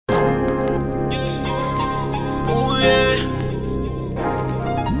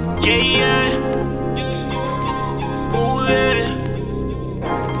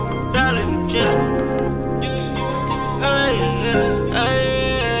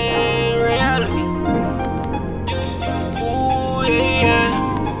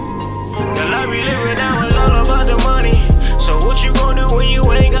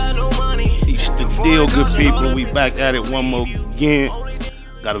deal, good people? We back at it one more again.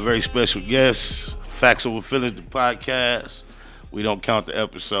 Got a very special guest, Factz over Feelinz, the podcast. We don't count the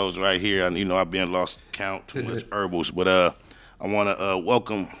episodes right here. I've been lost count, too much herbals. But I want to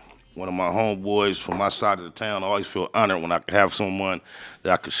welcome one of my homeboys from my side of the town. I always feel honored when I can have someone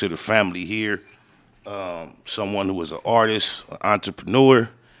that I consider family here. Someone who is an artist, an entrepreneur,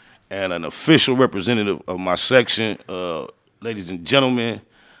 and an official representative of my section. Ladies and gentlemen,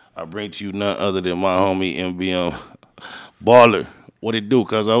 I bring to you none other than my homie MBM Baller. What it do,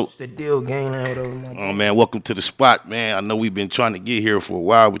 cuzzo? It's the deal, gang. Oh, man, welcome to the spot, man. I know we've been trying to get here for a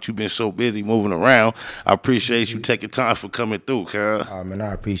while, but you've been so busy moving around. I appreciate you taking time for coming through, cuz. Oh, man,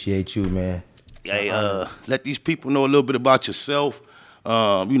 I appreciate you, man. Hey, let these people know a little bit about yourself,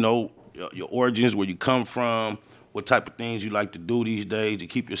 your origins, where you come from, what type of things you like to do these days to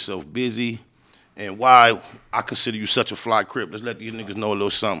keep yourself busy, and why I consider you such a fly crip. Let's let these niggas know a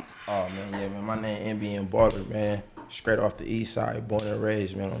little something. Oh, man, my name MBM Baller, man. Straight off the east side, born and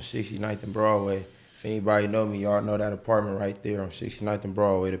raised, man, on 69th and Broadway. If anybody know me, y'all know that apartment right there on 69th and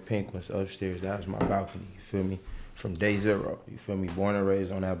Broadway, the pink one's upstairs. That was my balcony, you feel me? From day zero, you feel me? Born and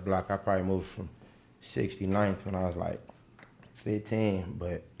raised on that block. I probably moved from 69th when I was like 15,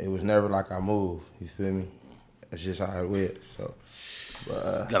 but it was never like I moved, you feel me? That's just how it went, so.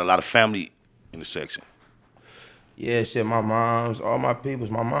 But, got a lot of family in the section. Yeah, shit, my mom's, all my peoples,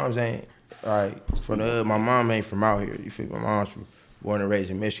 my mom's ain't, from the hood, my mom ain't from out here, you feel me? My mom's born and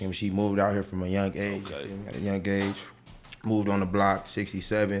raised in Michigan. She moved out here from a young age, okay. You feel me? At a young age. Moved on the block,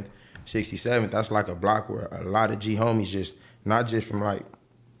 67th. 67th, that's like a block where a lot of G homies just, not just from like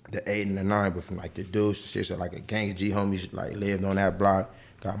the 8 and the 9, but from like the dudes, shit, so like a gang of G homies like lived on that block,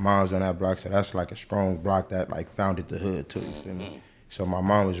 got moms on that block, so that's like a strong block that like founded the hood too, you feel me? So my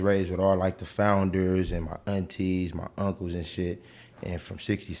mom was raised with all like the founders and my aunties, my uncles and shit. And from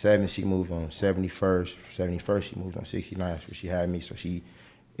 67, she moved on 71st. From 71st, she moved on 69. That's where she had me. So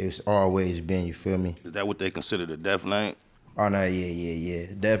it's always been, you feel me? Is that what they consider the death lane? Oh, no, yeah.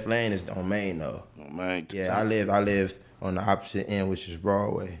 Death Lane is on Main, though. On Main. Yeah, I live on the opposite end, which is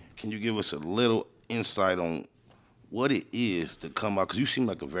Broadway. Can you give us a little insight on what it is to come out? Because you seem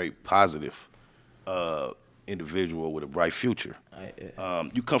like a very positive individual with a bright future.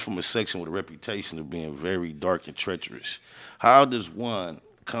 You come from a section with a reputation of being very dark and treacherous. How does one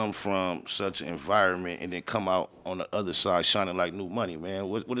come from such an environment and then come out on the other side shining like new money, man?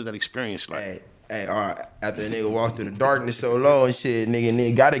 What is that experience like? Hey, all right. After a nigga walk through the darkness so long and shit,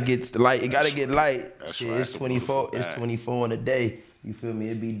 nigga gotta get the light. It gotta get light. That's shit, right. It's 24. It's 24 in a day. You feel me?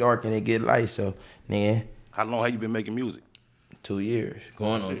 It be dark and it get light. So, nigga. How long have you been making music? 2 years.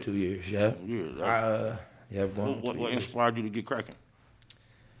 Going on 2 years. Yeah. What inspired you to get cracking?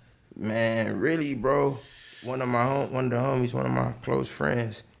 Man, really, bro. One of the homies, one of my close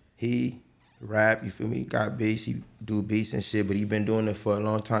friends, he rap, you feel me? He got beats, he do beats and shit, but he been doing it for a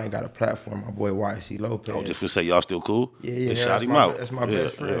long time. He got a platform, my boy YC Lopez. Oh, just to say y'all still cool? Yeah. Shout him out. That's my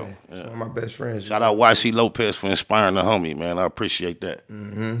best friend. That's one of my best friends. Shout out YC Lopez for inspiring the homie, man. I appreciate that.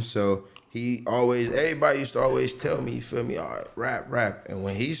 So everybody used to always tell me, you feel me? All right, rap. And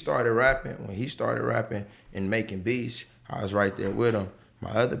when he started rapping and making beats, I was right there with him. My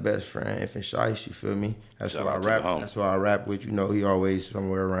other best friend, Infant Shice, you feel me? That's why I rap. That's why I rap with. You know, he always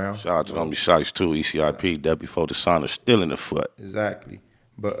somewhere around. Shout out to homie Shice too. ECIP, that before the sign is still in the foot. Exactly.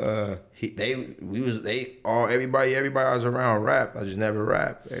 But everybody I was around rap. I just never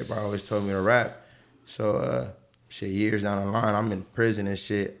rap. Everybody always told me to rap. So years down the line, I'm in prison and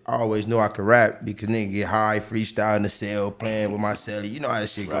shit. I always knew I could rap because nigga get high, freestyle in the cell, playing with my celly. You know how that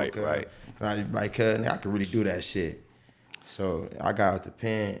shit go. Right. And I be like, I could really do that shit. So I got out the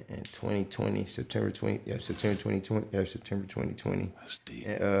pen in 2020, September 2020. That's deep.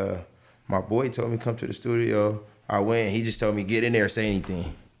 And my boy told me come to the studio. I went. He just told me get in there, say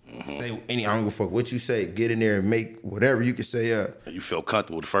anything. Say any. I don't give a fuck what you say. Get in there and make whatever you can say up. You felt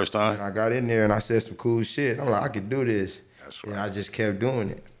comfortable the first time? And I got in there and I said some cool shit. I'm like, I could do this. That's right. And I just kept doing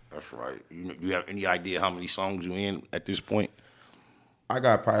it. That's right. You have any idea how many songs you in at this point? I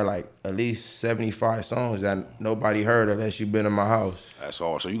got probably like at least 75 songs that nobody heard unless you been in my house. That's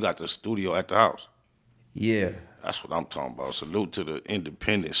all. So you got the studio at the house? Yeah. That's what I'm talking about. Salute to the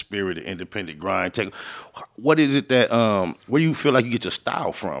independent spirit, the independent grind. What is it that, where do you feel like you get your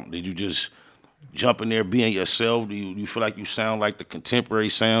style from? Did you just jump in there being yourself? Do you feel like you sound like the contemporary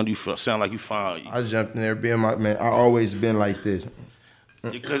sound? Do you sound like you found? I jumped in there being my man. I always been like this.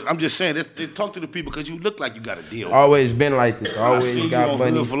 Because I'm just saying, talk to the people because you look like you got a deal. Always been like this. Always I seen got you on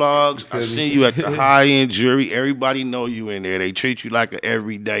money. Hood vlogs. I seen you at the high-end jury. Everybody know you in there. They treat you like an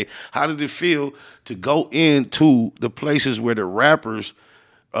everyday. How does it feel to go into the places where the rappers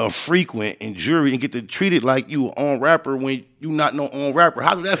frequent in jury and get to treat it like you an on rapper when you not no on rapper.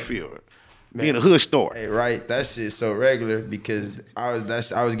 How do that feel? Man, being a hood star. Hey, right, that shit's so regular because I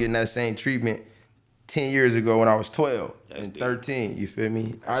was getting that same treatment 10 years ago when I was 12 and 13. You feel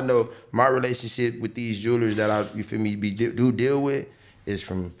me? I know my relationship with these jewelers that I do deal with is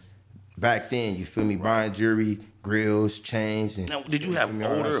from back then. You feel me? Buying jewelry, grills, chains. And now, did you have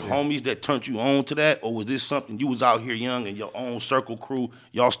older homies that turned you on to that, or was this something you was out here young and your own circle crew,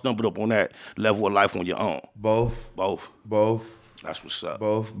 y'all stumbled up on that level of life on your own? Both. That's what's up.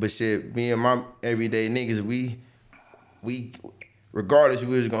 Both. But shit, me and my everyday niggas, we regardless,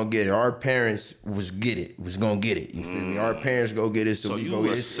 we was gonna get it. Our parents was gonna get it. You feel me? Our parents go get it, so we you go a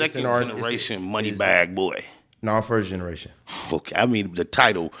get it. second generation money bag boy. No, first generation. Okay, I mean the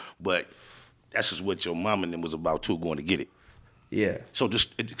title, but that's just what your mom and them was about too, going to get it. Yeah. So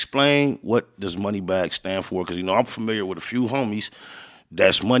just explain what does money bag stand for, because I'm familiar with a few homies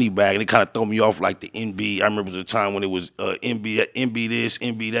that's money bag, and it kind of throw me off like the NB. I remember the time when it was NB this,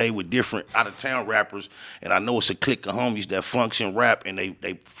 NB they with different out of town rappers, and I know it's a clique of homies that function rap, and they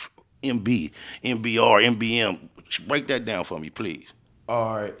MB, MBR, MBM. Break that down for me, please.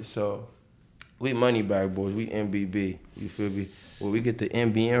 All right, so we money bag boys, we MBB. You feel me? Where we get the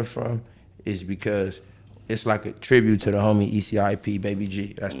MBM from is because it's like a tribute to the homie ECIP Baby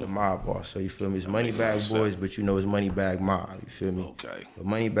G. That's the mob boss. So you feel me? It's money bag boys, but you know it's money bag mob. You feel me? Okay. But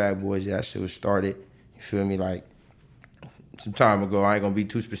money bag boys, that shit was started. You feel me? Like some time ago. I ain't gonna be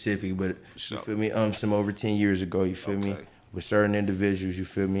too specific, but you feel me? Some over 10 years ago. You feel me? With certain individuals. You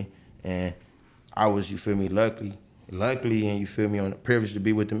feel me? And I was, you feel me? Luckily, and you feel me? On the privilege to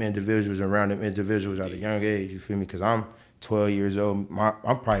be with them individuals, around them individuals at a young age. You feel me? Because I'm 12 years old.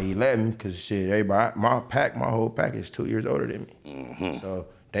 I'm probably 11 because shit, everybody, my whole pack is 2 years older than me. Mm-hmm. So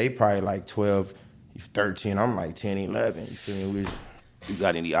they probably like 12, 13. I'm like 10, 11. You feel me? You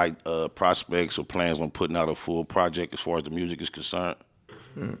got any prospects or plans on putting out a full project as far as the music is concerned?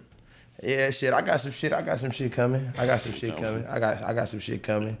 Yeah, shit. I got some shit coming. I got some shit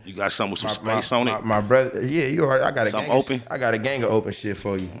coming. You got something with some space on it? My brother, yeah, you already. I got a gang open. I got a gang of open shit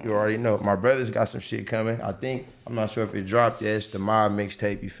for you. You already know. My brother's got some shit coming. I'm not sure if it dropped yet. It's the Mob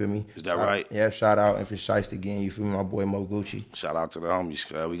mixtape. You feel me? Is that right? Yeah. Shout out if it's Shiesty again. You feel me? My boy Mo Gucci. Shout out to the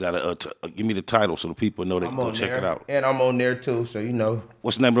homies. We gotta give me the title so the people know they can go check it out. And I'm on there too, so you know.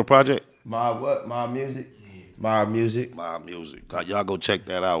 What's the name of the project? Mob what? Mob Music. Mob Music. Mob Music. Y'all go check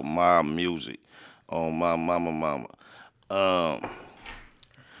that out. Mob Music. On my mama.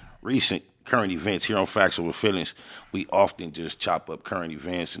 Recent current events here on Factz with Feelinz, we often just chop up current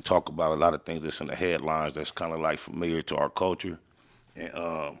events and talk about a lot of things that's in the headlines that's kind of like familiar to our culture.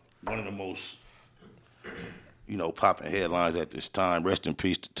 And one of the most, popping headlines at this time, rest in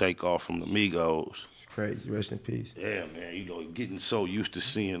peace to Takeoff from the Migos. It's crazy, rest in peace. Yeah, man, getting so used to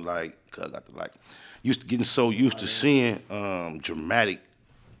seeing getting so used to seeing dramatic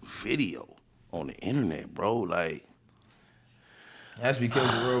video on the internet, bro. Like, that's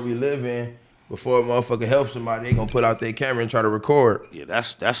because the world we live in. Before a motherfucker helps somebody, they gonna put out their camera and try to record. Yeah,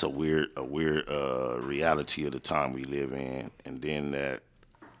 that's a weird reality of the time we live in, and then that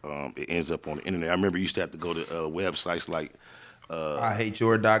it ends up on the internet. I remember you used to have to go to websites like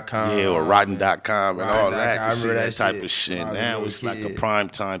IHateYour.com, yeah, or Rotten.com and all that to see that type shit. of shit. Now it's like a prime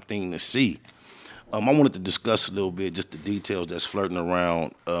time thing to see. I wanted to discuss a little bit just the details that's flirting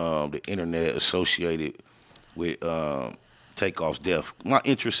around the internet associated with Takeoff's death. My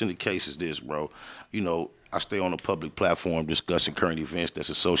interest in the case is this, bro. I stay on a public platform discussing current events that's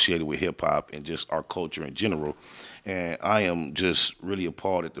associated with hip-hop and just our culture in general. And I am just really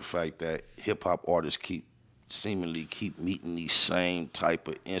appalled at the fact that hip-hop artists seemingly keep meeting these same type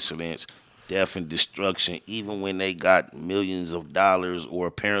of incidents, death and destruction, even when they got millions of dollars or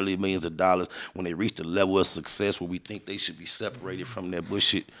apparently millions of dollars. When they reach the level of success where we think they should be separated from that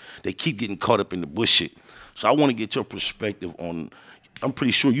bullshit, they keep getting caught up in the bullshit. So I want to get your perspective on, I'm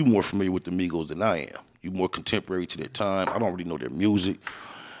pretty sure you're more familiar with the Migos than I am. You're more contemporary to their time. I don't really know their music.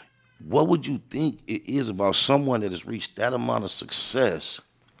 What would you think it is about someone that has reached that amount of success?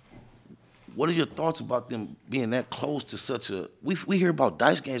 What are your thoughts about them being that close to such a... We hear about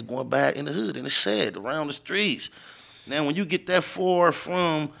dice games going bad in the hood, and it's sad, around the streets. Now, when you get that far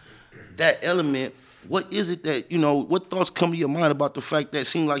from that element, what is it that, what thoughts come to your mind about the fact that it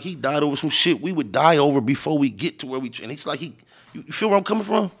seemed like he died over some shit we would die over before we get to where we... And it's like you feel where I'm coming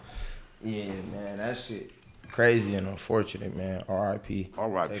from? Yeah, man, that shit crazy and unfortunate, man. R.I.P.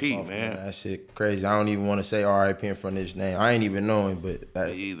 R.I.P., man. That shit crazy. I don't even want to say R.I.P. in front of his name. I ain't even know him, but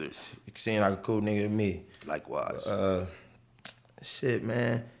me either. It seemed like a cool nigga to me. Likewise. Shit,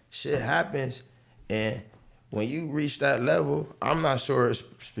 man. Shit happens, and when you reach that level, I'm not sure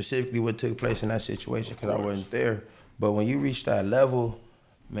specifically what took place in that situation because I wasn't there. But when you reach that level,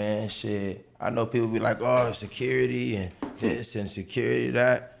 man, shit, I know people be like, oh, security and this and security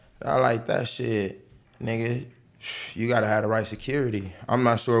that. I like that shit, nigga. You gotta have the right security. I'm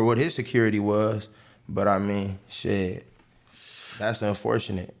not sure what his security was, but I mean, shit, that's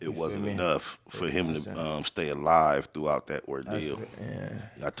unfortunate. It wasn't enough for him to stay alive throughout that ordeal.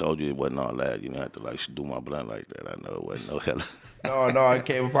 I told you it wasn't all that. You know, I had to like do my blunt like that. I know it wasn't no hell. No, I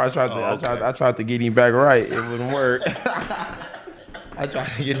came before I tried to get him back right. It wouldn't work. I tried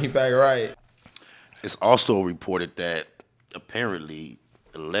to get him back right. It's also reported that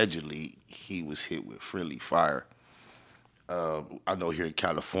allegedly, he was hit with friendly fire. I know here in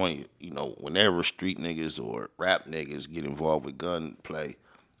California, you know, whenever street niggas or rap niggas get involved with gunplay,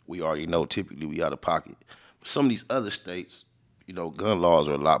 we already know typically we out of pocket. But some of these other states, you know, gun laws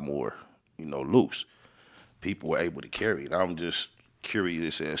are a lot more, you know, loose. People were able to carry it. I'm just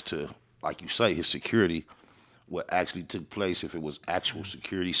curious as to, like you say, his security, what actually took place, if it was actual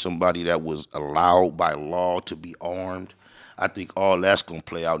security, somebody that was allowed by law to be armed. I think all that's going to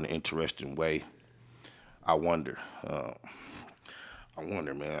play out in an interesting way. I wonder,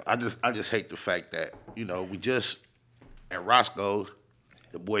 man. I just hate the fact that, you know, we just at Roscoe's,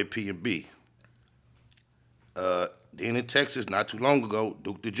 the boy P&B. Then in Texas, not too long ago,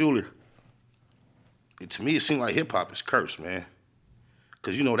 Duke the Jeweler. To me, it seemed like hip hop is cursed, man.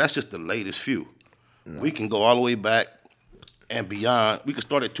 Because, you know, that's just the latest few. No. We can go all the way back and beyond. We can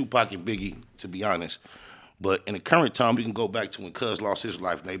start at Tupac and Biggie, to be honest. But in the current time, we can go back to when Cuz lost his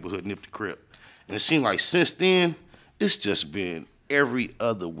life, neighborhood, nipped the crib. And it seemed like since then, it's just been every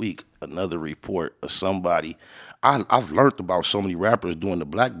other week another report of somebody. I've learned about so many rappers doing the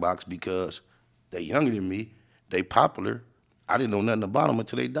black box because they younger than me, they popular. I didn't know nothing about them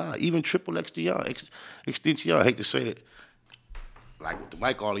until they died. Even Triple Extension, I hate to say it, like with the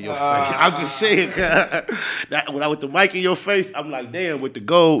mic all in your face. I'm just saying, that when I with the mic in your face, I'm like, damn, with the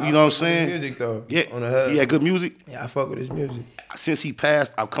gold, you know what I'm saying? His music though, yeah, on the head. He had good music. Yeah, I fuck with his music. Since he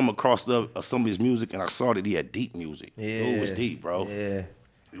passed, I've come across some of his music, and I saw that he had deep music. Yeah, it was deep, bro. Yeah,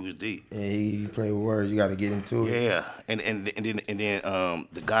 it was deep. Yeah, he played with words. You got to get into it. Yeah, and then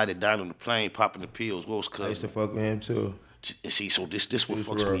the guy that died on the plane popping the pills. What was cousin? I used to fuck with him too. See, so this what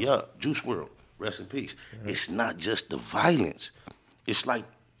fucks me up. Juice WRLD, rest in peace. Yeah. It's not just the violence. It's like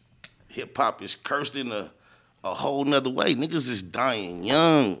hip hop is cursed in a whole nother way. Niggas is dying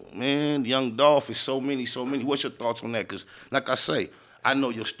young, man. Young Dolph is so many. What's your thoughts on that? Because, like I say, I know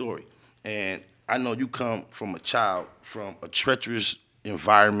your story. And I know you come from a child, from a treacherous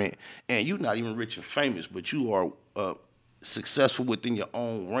environment, and you're not even rich and famous, but you are successful within your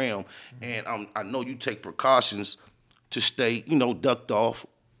own realm. And I know you take precautions to stay, you know, ducked off.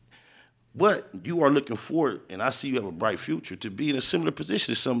 But you are looking forward, and I see you have a bright future, to be in a similar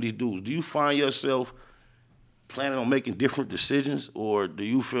position as some of these dudes. Do you find yourself planning on making different decisions, or do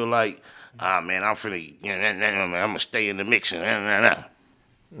you feel like, man, I'm finna, I'm gonna stay in the mix and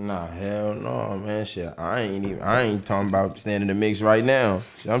Nah, hell no, man. Shit, I ain't talking about staying in the mix right now.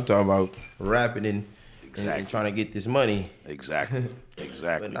 Shit, I'm talking about rapping and trying to get this money. Exactly.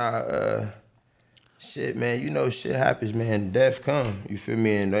 But nah, shit, man, you know shit happens, man. Death come, you feel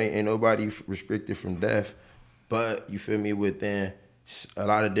me? And ain't nobody restricted from death. But, you feel me, within a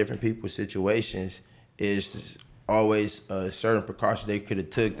lot of different people's situations, is always a certain precaution they could have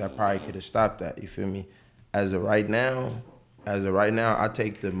took that probably could have stopped that, you feel me? As of right now, I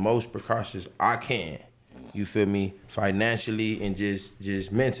take the most precautions I can, you feel me? Financially and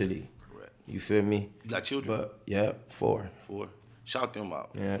just mentally. Correct. You feel me? You got children? But, yeah, 4. Shout them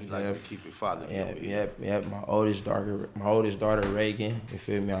out. Yeah, we like to keep it fatherly. Yep. My oldest daughter Reagan. You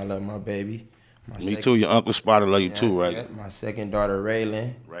feel me? I love my baby. Me too. Your Uncle Spider love you too, right? Yeah. My second daughter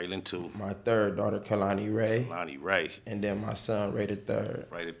Raylan. Raylan too. My third daughter Kalani Ray. Kalani Ray. And then my son Ray the third.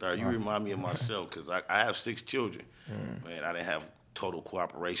 Ray the third. You remind me of myself because I have 6 children. Man, I didn't have total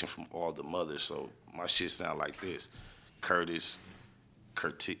cooperation from all the mothers, so my shit sound like this: Curtis,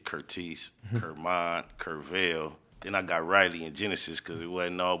 Curtis, Kermon, Curvell. Then I got Riley in Genesis because it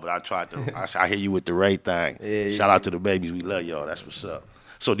wasn't no, but I tried to. I hear you with the Ray thing. Yeah, shout out to the babies. We love y'all. That's what's up.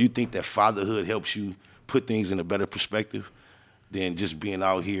 So do you think that fatherhood helps you put things in a better perspective than just being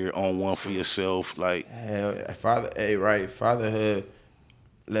out here on one for yourself? Like, fatherhood,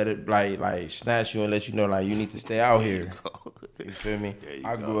 let it like snatch you and let you know like you need to stay out here. You feel me?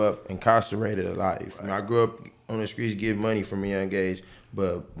 I grew up incarcerated a lot. Right. I grew up on the streets getting money from a young age,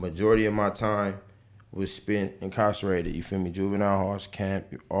 but majority of my time was spent incarcerated. You feel me? Juvenile halls, camp,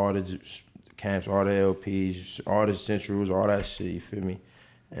 all the camps, all the LPs, all the centrals, all that shit. You feel me?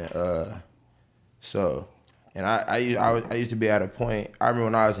 And so And I used to be at a point. I remember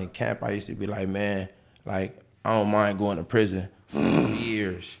when I was in camp, I used to be like, man, like I don't mind going to prison for 2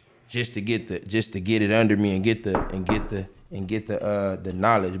 years just to get it under me and get the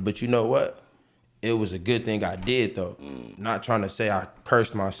knowledge. But you know what? It was a good thing I did though. Not trying to say I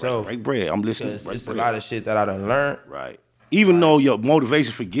cursed myself. Break bread. I'm listening. It's a lot of shit that I done learned. Right. Even though your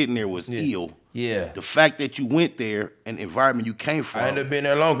motivation for getting there was ill. Yeah. The fact that you went there and the environment you came from. I ended up being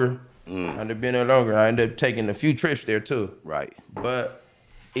there longer. I ended up taking a few trips there too. Right. But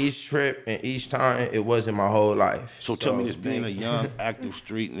each trip and each time, it wasn't my whole life. So tell me this, being a young, active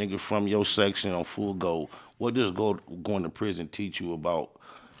street nigga from your section on full go, what does going to prison teach you about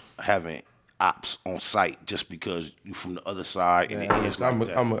having ops on site just because you from the other side? And I'm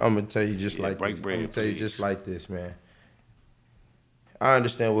gonna tell you just like break this. bread, I'm gonna tell you just like this, man. I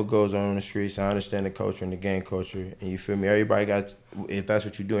understand what goes on in the streets. I understand the culture and the gang culture. And you feel me? Everybody got, if that's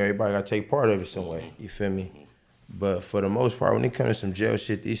what you're doing, everybody got to take part of it some way. You feel me? But for the most part, when it comes to some jail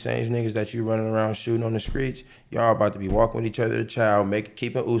shit, these same niggas that you running around shooting on the streets, y'all about to be walking with each other to child,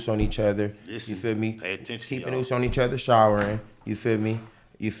 keeping oos on each other. Listen, you feel me? Pay attention, keeping y'all. oos on each other, showering. You feel me?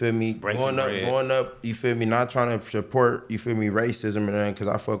 Going up, you feel me? Not trying to support, you feel me, racism and everything, because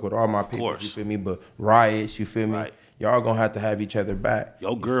I fuck with all my people, you feel me? But riots, you feel me? Right. Y'all gonna have each other back.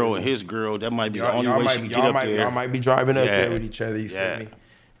 Your girl and his girl, that might be the only way she can get up there. Y'all might be driving up there with each other, you feel me?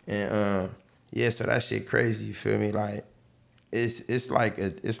 And so that shit crazy, you feel me? Like it's like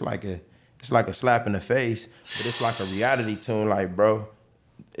a slap in the face, but it's like a reality tune, like, bro,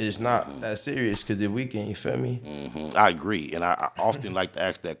 it's not that serious because the weekend, you feel me? I agree, and I often like to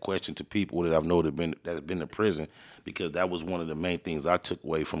ask that question to people that I've known that have been to prison, because that was one of the main things I took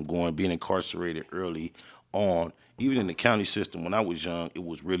away from being incarcerated early on. Even in the county system, when I was young, it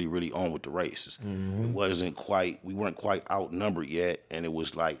was really, really on with the races. We weren't quite outnumbered yet, and it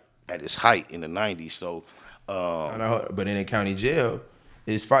was like at its height in the 90s. So, but in the county jail,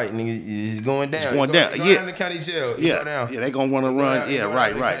 it's fighting. It's going down. It's going down. Down in the county jail. Yeah, they gonna want to run.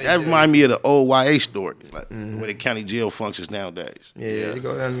 Right. That reminds me of the old YA story, like where the county jail functions nowadays. Yeah, they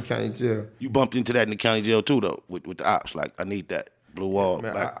go down in the county jail. You bumped into that in the county jail too, though, with the ops. Like, I need that blue wall.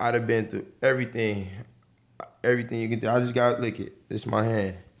 Man, like, I'd have been through everything you can do. I just got to lick it. It's my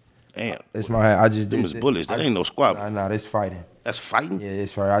hand. Damn. It's my hand. I just did Them is bullets. That ain't no squab. Nah, that's fighting. That's fighting? Yeah,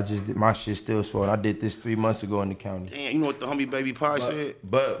 it's right. I just did, my shit still swollen. I did this 3 months ago in the county. Damn, you know what the homie Baby Pie said?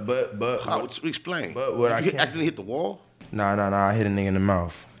 How? Explain. But what you accidentally hit the wall? Nah. I hit a nigga in the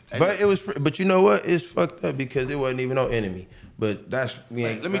mouth. But you know what? It's fucked up because it wasn't even no enemy. But that's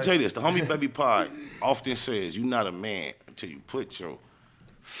let me tell you this. The homie Baby Pie often says, "You not a man until you put your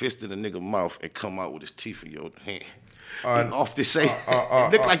fist in a nigga mouth and come out with his teeth in your hand." He often say,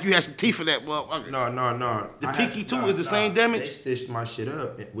 it look like you had some teeth in that motherfucker. No. The pinky too is the same damage? They stitched my shit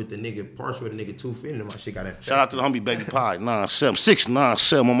up with the nigga, partial with the nigga tooth in, and my shit got infected. Shout out to the homie Baby Pie,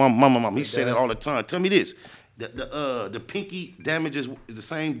 697. My mom. He say that all the time. Tell me this. The pinky damage is the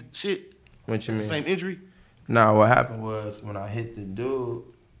same shit? What you mean? The same injury? Nah, what happened was when I hit the dude,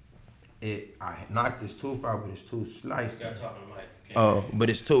 I knocked his tooth out, but his tooth sliced me. But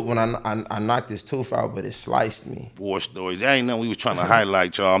it's tooth, when I knocked his tooth out, but it sliced me. War stories. That ain't nothing we was trying to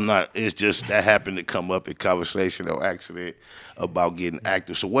highlight, y'all. It's just that happened to come up in conversation or accident about getting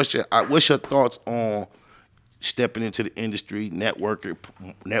active. So what's your thoughts on stepping into the industry, networking,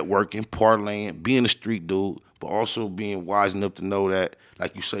 parlaying, being a street dude, but also being wise enough to know that,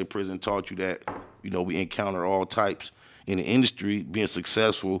 like you say, prison taught you that, we encounter all types in the industry. Being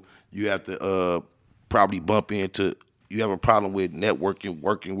successful, you have to probably bump into, you have a problem with networking,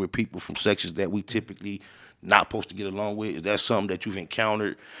 working with people from sections that we typically not supposed to get along with. Is that something that you've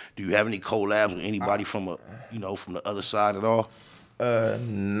encountered? Do you have any collabs with anybody from from the other side at all?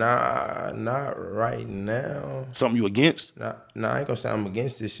 Nah, not right now. Something you against? Nah, I ain't gonna say I'm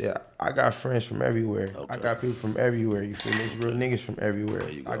against this shit. I got friends from everywhere. Okay. I got people from everywhere. You feel me? It's real niggas from everywhere.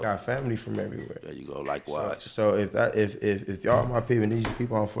 I got family from everywhere. There you go. Likewise. So if y'all my people and these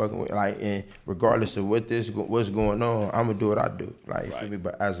people I'm fucking with, like, and regardless of what's going on, I'm gonna do what I do. Like, you feel me?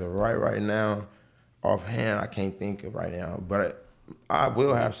 But as of right now, offhand, I can't think of right now. But I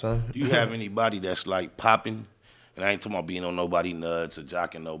will have some. Do you have anybody that's like popping? And I ain't talking about being on nobody nuts or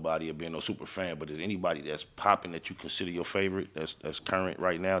jocking nobody or being no super fan, but is anybody that's popping that you consider your favorite that's current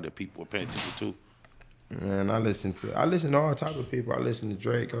right now that people are paying attention to? Man, I listen to all type of people. I listen to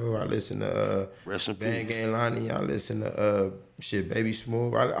Draco. I listen to Bang Gang Lonnie. I listen to Baby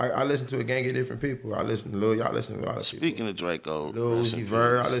Smooth. I listen to a gang of different people. I listen to Lil. Y'all listen to a lot of people. Speaking of Draco, Lil Uzi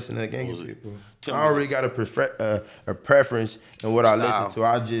Vert. I listen to a gang of people. I already got a preference in what I listen to.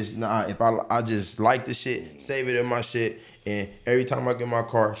 I just if I just like the shit, save it in my shit, And every time I get in my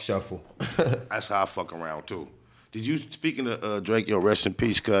car, shuffle. That's how I fuck around too. Did you, speaking of Drake, yo, rest in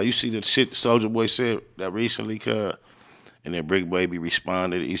peace, cuz, you see the shit Soulja Boy said that recently, cuz? And then Brick Baby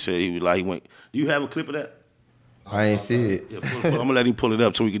responded. He said he was like, he went, do you have a clip of that? I ain't see it. Yeah, I'm gonna let him pull it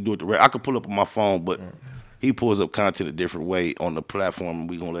up so we can do it direct. I could pull it up on my phone, but he pulls up content a different way on the platform, and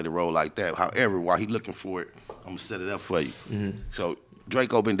we gonna let it roll like that. However, while he looking for it, I'm gonna set it up for you. Mm-hmm. So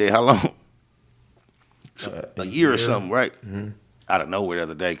Draco been dead how long? A year or something, right? Mm-hmm. Out of nowhere the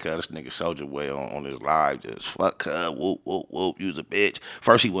other day, cuz this nigga Soulja Boy on his live just fuck cuz, whoop, whoop, whoop, you's a bitch.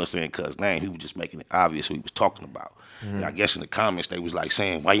 First he wasn't saying cuz name, he was just making it obvious who he was talking about. Mm-hmm. And I guess in the comments they was like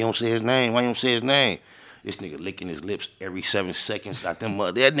saying, why you don't say his name? Why you don't say his name? This nigga licking his lips every 7 seconds. Got them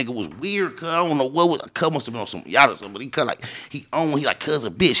that nigga was weird, cuz. I don't know what was. Cuz must have been on some yacht or something. But he like cuz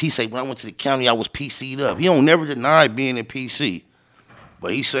a bitch. He say when I went to the county I was PC'd up. He don't never deny being in PC.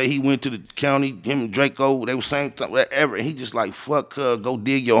 But he say he went to the county, him and Draco, they was saying whatever. And he just like, fuck cuz, go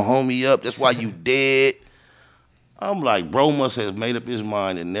dig your homie up. That's why you dead. I'm like, bro must have made up his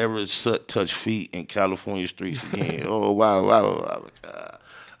mind and never touch feet in California streets again. Oh wow.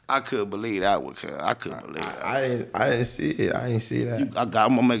 I couldn't believe that one. I couldn't believe that. I didn't see it. I didn't see that. I'm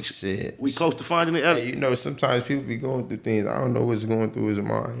gonna make sure. Shit. We close to finding it. Hey, you know, sometimes people be going through things. I don't know what's going through his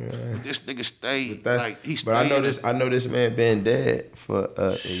mind, man. This nigga stayed like he stayed. But I know this man been dead for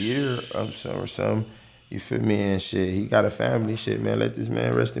a year or something. You feel me and shit. He got a family, shit, man. Let this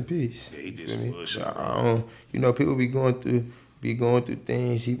man rest in peace. Yeah, he did some bullshit. You know, people be going through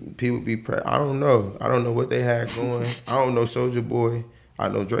things. People be I don't know what they had going. I don't know Soulja Boy. I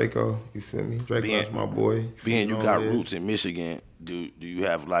know Draco, you feel me? Draco's my boy. Being you got roots in Michigan, do you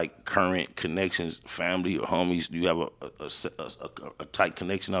have like current connections, family or homies? Do you have a tight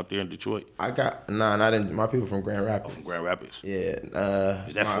connection out there in Detroit? I got not in my people from Grand Rapids. Oh, from Grand Rapids. Yeah.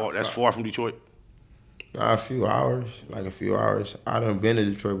 Is that far? That's far from Detroit. A few hours. I done been to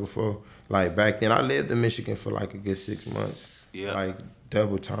Detroit before. Like back then, I lived in Michigan for like a good 6 months. Yeah. Like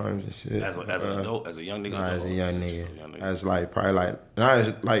double times and shit. As a young nigga? Nah, as a young nigga. As like probably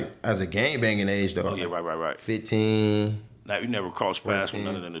like as a gang banging age though. Oh yeah, right. 15. Now you never crossed paths with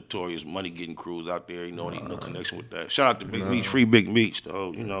none of the notorious money getting crews out there. You know, ain't no connection with that. Shout out to Big Meats, free Big Meats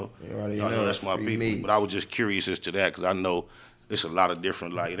though. You know, y'all know that's my people. Meats. But I was just curious as to that because I know it's a lot of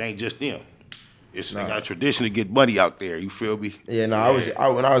different. Like it ain't just them. They got a tradition to get money out there. You feel me? Yeah, no.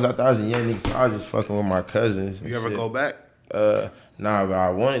 When I was out there, I was a young nigga, so I was just fucking with my cousins. You ever go back? Nah, but I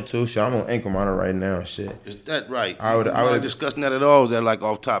wanted to. Shit, I'm on ankle monitor right now. Shit. Is that right? I would discussing that at all. Or is that like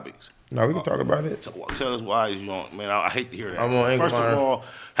off topics? No, we can talk about it. Tell us why you on. Man, I hate to hear that. I'm on ankle monitor. First of all,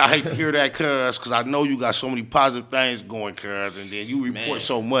 I hate to hear that, cuz I know you got so many positive things going, cuz, and then you report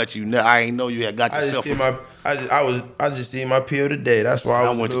so much. I ain't know you had got yourself. I just seen my PO today. That's why I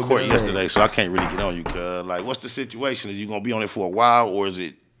went to court yesterday, so I can't really get on you, cuz. Like, what's the situation? Is you gonna be on it for a while, or is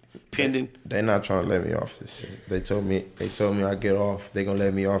it pending? They not trying to let me off this shit. They told me I get off. They gonna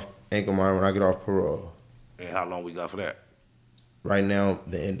let me off ankle monitor when I get off parole. And how long we got for that? Right now,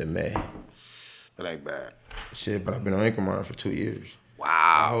 the end of May. That ain't bad. Shit, but I've been on ankle monitor for 2 years.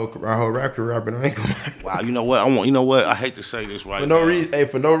 Wow. My whole rap career, I've been on ankle monitor. Wow. You know what? I hate to say this right now.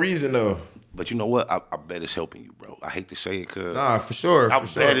 For no reason though. But you know what? I bet it's helping you, bro. I hate to say it, cuz. Nah, for sure. I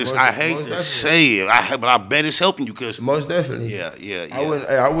hate to say it, but I bet it's helping you, cuz. Most definitely. Yeah.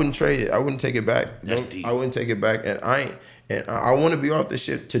 I wouldn't trade it. I wouldn't take it back. That's deep. I wouldn't take it back, and I want to be off this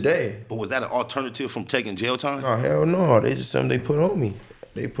shit today. But was that an alternative from taking jail time? No, hell no. They just something they put on me.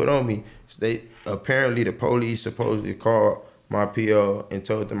 They apparently the police supposedly called my PO and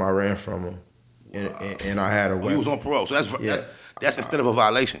told them I ran from them, and I had a weapon. You was on parole, so that's instead of a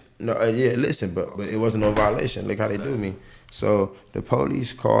violation. No, listen, but it wasn't no violation. Look how they do me. So the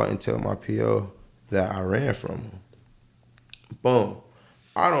police called and tell my PO that I ran from them. Boom.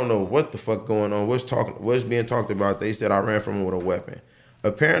 I don't know what the fuck going on. What's being talked about? They said I ran from him with a weapon.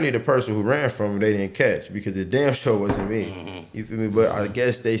 Apparently, the person who ran from him, they didn't catch because the damn show wasn't me. Mm-hmm. You feel me? But I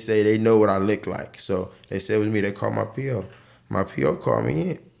guess they say they know what I look like. So they said it was me. They called my PO. My PO called me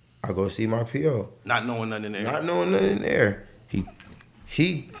in. I go see my PO. Not knowing nothing in there.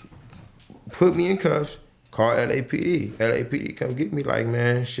 He put me in cuffs, called LAPD. LAPD come get me like,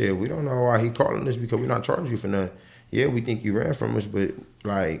 man, shit, we don't know why he calling us because we're not charging you for nothing. Yeah, we think you ran from us, but,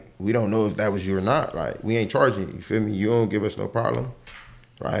 like, we don't know if that was you or not. Like, we ain't charging you, feel me? You don't give us no problem,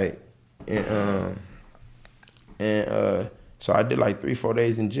 right? And so I did, like, 3-4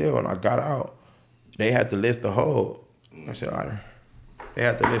 days in jail, and I got out. They had to lift the hold. I said, all right. They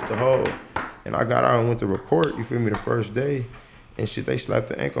had to lift the hold, and I got out and went to report, you feel me, the first day, and shit, they slapped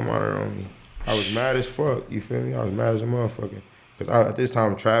the ankle monitor on me. I was mad as fuck, you feel me? I was mad as a motherfucker. Cause at this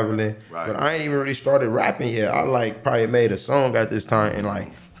time I'm traveling, but I ain't even really started rapping yet. I like probably made a song at this time and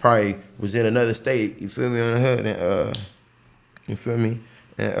like probably was in another state. You feel me on the hood and you feel me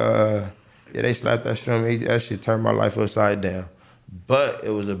and yeah, they slapped that shit on me. That shit turned my life upside down. But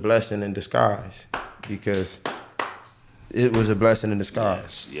it was a blessing in disguise because it was a blessing in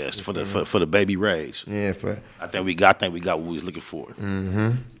disguise. Yes, for the baby rays. Yeah, I think we got what we was looking for.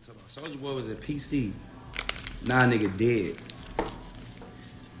 Mm-hmm. Soulja Boy was at PC. Nah, nigga dead.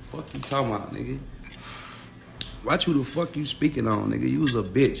 Fuck you talking about, nigga? Watch who the fuck you speaking on, nigga. You was a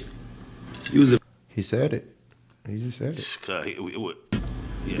bitch. He said it. He just said it.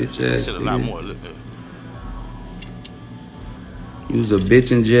 Bitch He ass said a nigga. lot more. You was a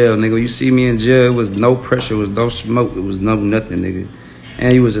bitch in jail, nigga. When you see me in jail, it was no pressure, it was no smoke, it was no nothing, nigga.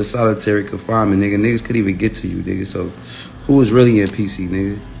 And you was in solitary confinement, nigga. Niggas couldn't even get to you, nigga. So, who was really in PC,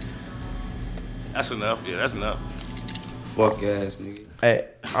 nigga? That's enough. Yeah, that's enough. Fuck ass, nigga. Hey,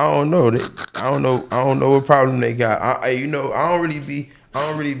 I don't know. I don't know what problem they got. I don't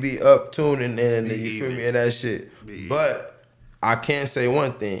really be up tuning and you feel me and that shit. But I can say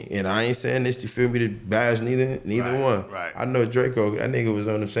one thing, and I ain't saying this, you feel me, to bash neither one. Right. I know Draco, that nigga was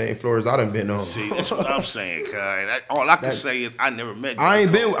on the same floor as I done been on. See, that's what I'm saying, cuz. All I can say is I never met Draco.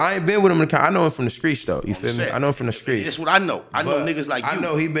 I ain't been with him. I know him from the streets though. You feel me? I know him from the streets. That's what I know. I know niggas like you. I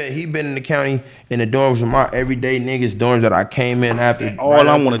know he been in the county in the dorms with my everyday niggas, dorms that I came in after. And all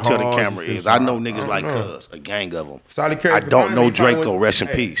I want to tell the camera is I know niggas like cuz, a gang of them. Solitary I don't know Draco. Rest in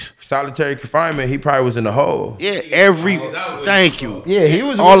hey, peace. Solitary confinement. He probably was in the hole. Yeah, thank you. Yeah, he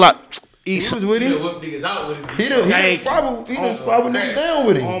was. All I. He was with him. He done squabble niggas down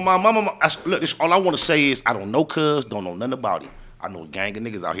with him. On my mama, look, this, all I want to say is I don't know cuz, don't know nothing about him. I know a gang of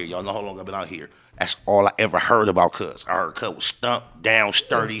niggas out here. Y'all know how long I've been out here. That's all I ever heard about cuz. I heard cuz was stumped, down,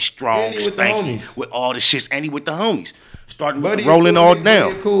 sturdy, strong, stanky, with all the shit, and he with the homies. Starting with rolling all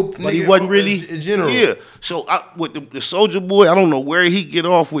down. But he wasn't really in general. Yeah. So with the Soulja Boy, I don't know where he get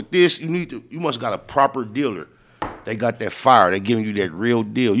off with this. You must got a proper dealer. They got that fire. They giving you that real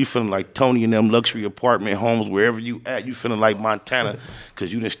deal. You feeling like Tony in them luxury apartment homes, wherever you at. You feeling like Montana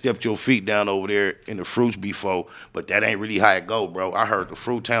because you done stepped your feet down over there in the fruits before. But that ain't really how it go, bro. I heard the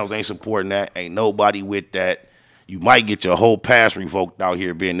fruit towns ain't supporting that. Ain't nobody with that. You might get your whole pass revoked out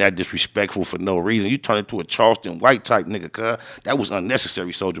here being that disrespectful for no reason. You turn into a Charleston White type nigga, cuz. That was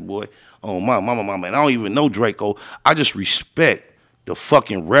unnecessary, Soulja Boy. Oh, my mama. And I don't even know Draco. I just respect the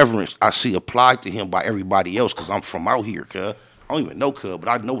fucking reverence I see applied to him by everybody else because I'm from out here, cuz. I don't even know cuz, but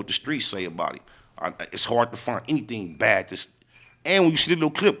I know what the streets say about him. It's hard to find anything bad. And when you see the little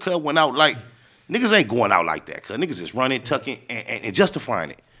clip, cuz went out like, niggas ain't going out like that, cuz. Niggas is running, tucking, and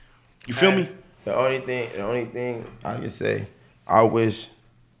justifying it. You feel me? The only thing I can say, I wish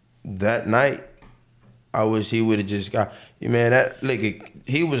that night, he would have just got, he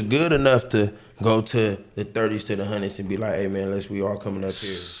was good enough to go to the 30s to the 100s and be like, hey man, we all coming up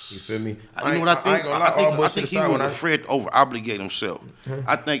here. You feel me? You know what I think? I think he was afraid to over-obligate himself.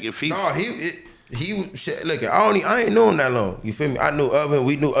 I think if he... No, look, I ain't known that long. You feel me? I knew of him.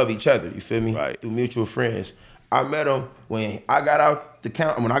 We knew of each other. You feel me? Right. Through mutual friends. I met him when I got out the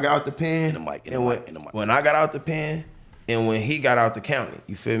county, when I got out the pen. When I got out the pen and when he got out the county.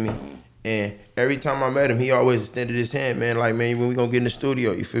 You feel me? Mm-hmm. And every time I met him, he always extended his hand, man. Like, man, when we gonna get in the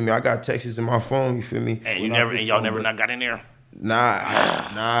studio? You feel me? I got texts in my phone. You feel me? And y'all never not got in there?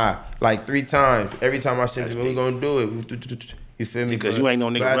 Nah. Like 3 times. Every time I said, when we gonna do it? You feel me? Because you ain't no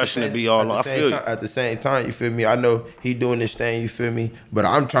nigga rushing to be all on. I feel you. At the same time, you feel me? I know he doing this thing, you feel me? But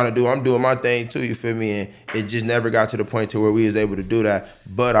I'm doing my thing too, you feel me? And it just never got to the point to where we was able to do that.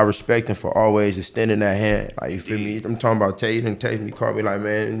 But I respect him for always extending that hand. Like, you feel me? I'm talking about Tay. He didn't text me, called me like,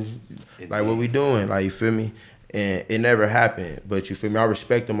 man, like, what we doing? Like, you feel me? And it never happened. But you feel me? I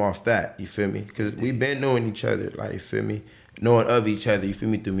respect him off that, you feel me? Because we been knowing each other, like, you feel me? Knowing of each other, you feel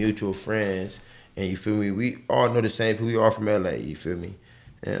me? Through mutual friends. And you feel me? We all know the same people. We all from LA, you feel me?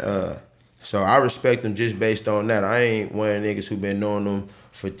 And so I respect them just based on that. I ain't one of the niggas who been knowing them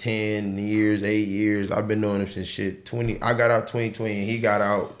for 10 years, 8 years. I've been knowing him since shit 20. I got out 2020 and he got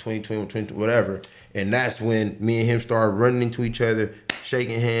out 2020, whatever. And that's when me and him started running into each other,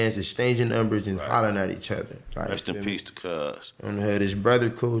 shaking hands, exchanging numbers, and hollering at each other. Like, rest in peace to cuz. On the hood, his brother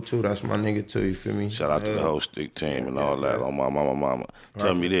cool too. That's my nigga too. You feel me? Shout out to the whole stick team and all that. On my mama.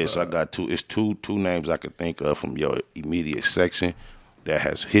 Tell me this, I got two names I could think of from your immediate section that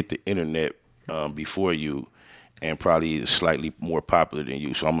has hit the internet before you and probably is slightly more popular than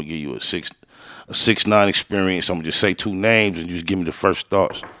you. So I'm gonna give you a 6ix9ine experience. I'm gonna just say 2 names and you just give me the first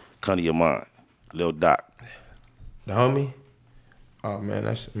thoughts. Come to your mind. Lil Doc. The homie? Oh man,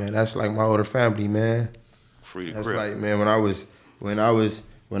 that's like my older family, man. Free to That's grip. like, man, when I was when I was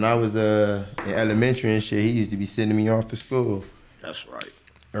in elementary and shit, he used to be sending me off to school. That's right.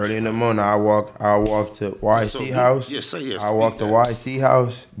 Early in the morning, I walk to YC house. Yes, say yes. I walk to YC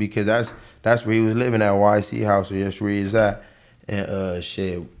house because that's where he was living at, YC house, or that's where he's at. And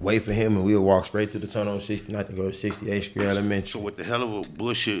shit, wait for him, and we'll walk straight to the tunnel on 69th and go to 68th Street Elementary. So with the hell of a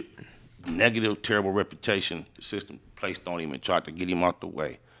bullshit, negative, terrible reputation the system placed on him and tried to get him out the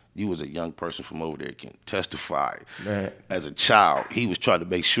way, you as a young person from over there can testify. Man. As a child, he was trying to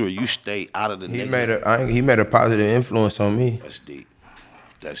make sure you stay out of the negative. He made a positive influence on me. That's deep.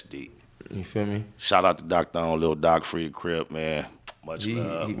 That's deep. You feel me? Shout out to Dr. On, little Doc Free the Crib, man. Much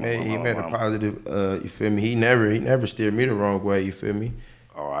love. He made a positive. You feel me? He never steered me the wrong way. You feel me?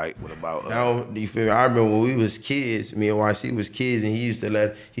 All right. What about? Now, you feel me? I remember when we was kids. Me and YC was kids, and he used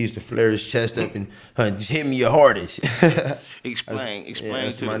to flare his chest up and just hit me your hardest. Explain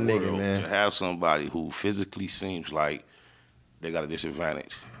that's to my the nigga, world man. to have somebody who physically seems like they got a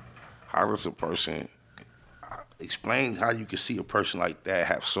disadvantage. How does a person? Explain how you can see a person like that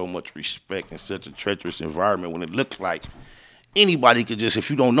have so much respect in such a treacherous environment when it looks like anybody could just,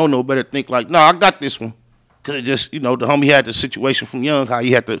 if you don't know no better, think like, nah, I got this one. Because it just, the homie had the situation from young, how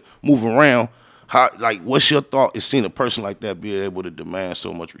he had to move around. How, like, what's your thought in seeing a person like that be able to demand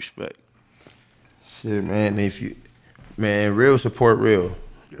so much respect? Shit, man, real support real.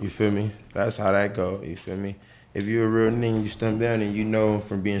 You feel me? That's how that go. You feel me? If you're a real nigga, you stump down, and you know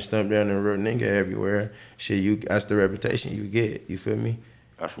from being stumped down and a real nigga everywhere, shit, that's the reputation you get. You feel me?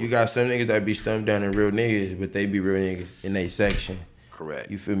 You got some niggas that be stumped down and real niggas, but they be real niggas in their section. Correct.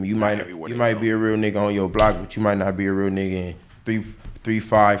 You feel me? You might be a real nigga on your block, but you might not be a real nigga in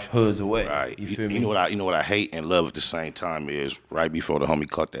 3-5 hoods away. Right. You feel me? You know what I hate and love at the same time is right before the homie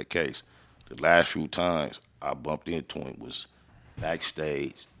caught that case. The last few times I bumped into him was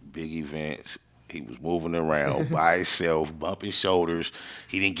backstage, big events. He was moving around by himself, bumping shoulders.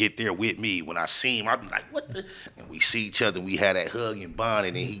 He didn't get there with me. When I see him, I'd be like, what the? And we see each other, and we had that hug and bond,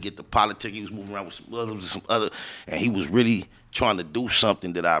 and then he get the politic. He was moving around with some others and some other, and he was really trying to do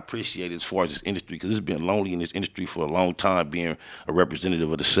something that I appreciate as far as this industry, because it's been lonely in this industry for a long time being a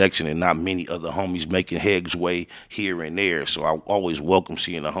representative of the section and not many other homies making headway here and there. So I always welcome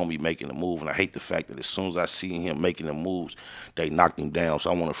seeing a homie making a move, and I hate the fact that as soon as I see him making the moves, they knocked him down.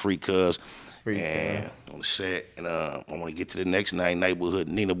 So I want to free Cuz. And on the set, and I want to get to the next neighborhood,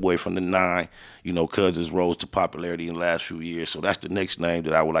 Nina Boy from the 9. Cuz has rose to popularity in the last few years. So that's the next name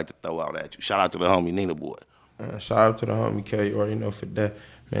that I would like to throw out at you. Shout out to the homie Nina Boy. Shout out to the homie K. You already know for that.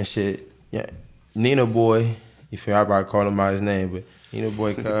 Man, shit. Yeah. Nina Boy, you feel I about to call him by his name, but Nina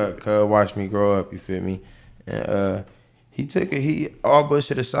Boy Cuz watched me grow up, you feel me? And he all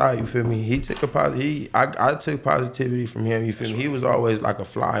bullshit aside, you feel me? I took positivity from him, you feel me? He was always like a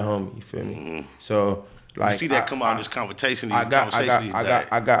fly homie, you feel me? Mm-hmm. So like you see that come out in this conversation. That's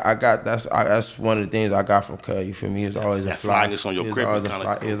one of the things I got from Cuz, you feel me? He was always a fly. Flyness on your crib.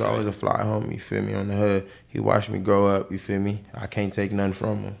 He was always a fly homie, you feel me? On the hood, he watched me grow up, you feel me? I can't take nothing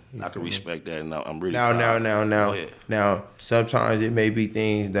from him. I can respect that, and I'm really now. Sometimes it may be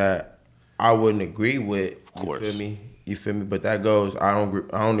things that I wouldn't agree with. Of course. You feel me? But that goes. I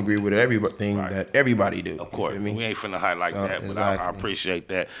don't agree with everything that everybody do. Of course, we ain't finna highlight that, but exactly. I appreciate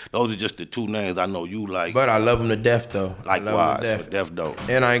that. Those are just the two names I know you like. But I love him to death, though. Likewise, for Def Doe.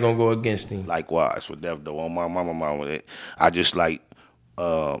 And I ain't gonna go against him. Likewise, for Def Doe. On my mama with it. I just like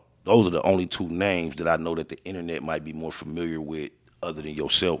those are the only two names that I know that the internet might be more familiar with, other than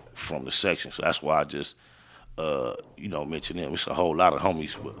yourself from the section. So that's why I just mention them. It's a whole lot of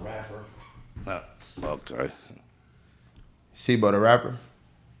homies. But, okay. C-Bo the rapper?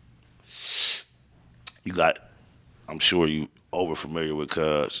 You got, I'm sure you over familiar with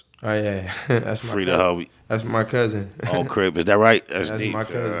Cuz. Oh yeah, that's my Free the homie. That's my cousin. On crib, is that right? That's deep. my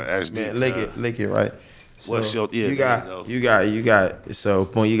cousin. That's deep. Lick it, right? What's your you got so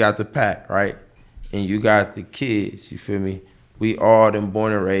when you got the Pacc, right? And you got the kids, you feel me? We all them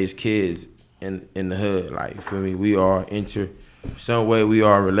born and raised kids in the hood, like, you feel me? We all some way we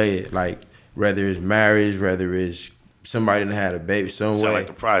are related, like whether it's marriage, whether it's somebody that had a baby, some way. Like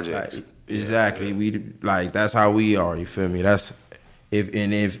the project. Like, exactly. Yeah. We like that's how we are. You feel me? That's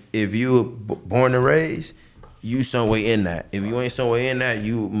if you born and raised, you some way in that. If you ain't some way in that,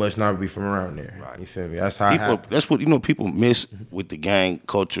 you must not be from around there. Right. You feel me? That's how. That's what people miss with the gang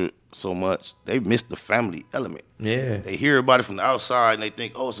culture so much. They miss the family element. Yeah. They hear about it from the outside and they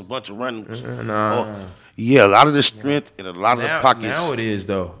think, oh, it's a bunch of randoms. Nah. Yeah, a lot of the strength and a lot of the pockets. Now it is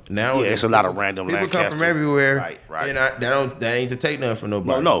though. It's a lot of random. People come from everywhere. Right. And that ain't to take nothing from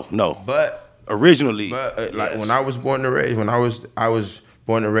nobody. No. But originally, like when I was born and raised, when I was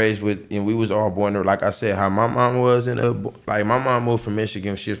born and raised with, and we was all born there. Like I said, how my mom was like my mom moved from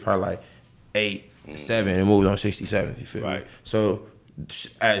Michigan. She was probably like 8, 7, and moved on 67th. You feel me? So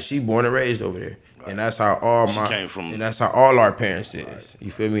she born and raised over there. And that's how and that's how all our parents is. You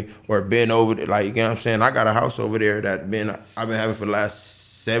feel me? Or been over there, like, you know what I'm saying? I got a house over there that I've been having for the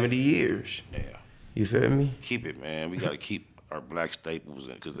last 70 years. Yeah. You feel me? Keep it, man. We gotta keep our black staples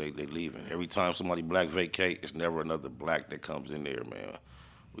in, because they leaving. Every time somebody black vacate, it's never another black that comes in there, man.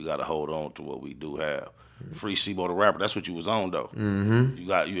 We gotta hold on to what we do have. Free Sibo the rapper. That's what you was on though. Mm-hmm.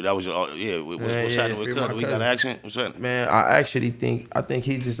 That was your What's happening with Cuz? We got action. What's happening? Man, I think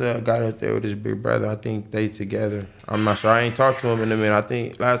he just got up there with his big brother. I think they together. I'm not sure. I ain't talked to him in a minute. I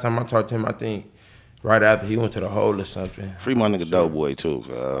think last time I talked to him, I think right after he went to the hole or something. Free my nigga Doughboy too.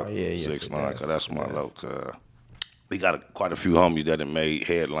 6ix9ine. Cause that's my low. We got quite a few homies that have made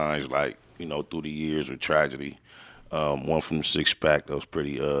headlines, like, through the years with tragedy. One from 6 Pacc that was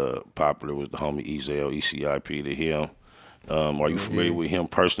pretty popular was the homie Ezel, ECIP to him. Are you familiar with him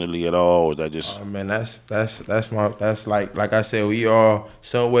personally at all, or is that just? Man, that's like I said, we all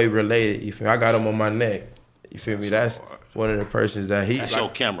some way related. You feel me? I got him on my neck. You feel me? That's one of the persons that That's your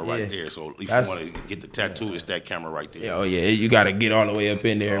camera right there. So if you want to get the tattoo, it's that camera right there. Oh yeah, you got to get all the way up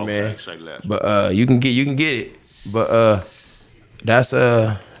in there, man. Say less. But you can get it. But that's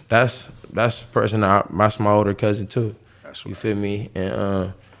the person. That's my older cousin too. That's right. You feel me?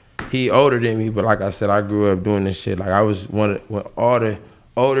 And he older than me, but like I said, I grew up doing this shit. Like I was some of the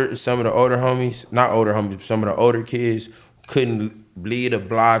older homies, not older homies, but some of the older kids couldn't bleed the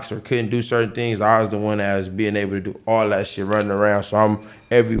blocks or couldn't do certain things. I was the one that was being able to do all that shit, running around. So I'm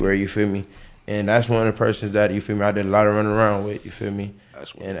everywhere. You feel me? And that's one of the persons that, you feel me, I did a lot of running around with. You feel me?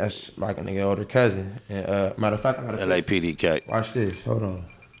 That's like a nigga older cousin. And matter of fact, I got a LAPDK. Watch this. Hold on.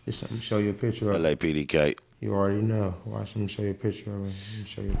 Let me show you a picture of LAPDK. You already know. Watch. Let me show you a picture of him. Let me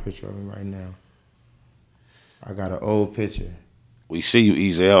show you a picture of him right now. I got an old picture. We see you,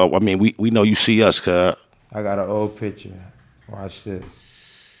 Ezel. I mean, we know you see us, cuz. I got an old picture. Watch this.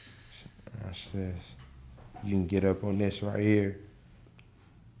 Watch this. You can get up on this right here.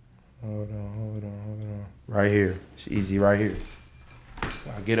 Hold on. Right here. It's easy right here.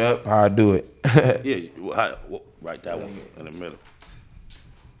 I get up, how I do it. Right that one in the middle.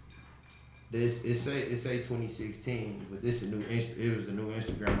 It say 2016, but this it was a new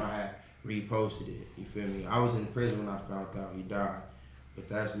Instagram. I had reposted it. You feel me? I was in prison when I found out he died, but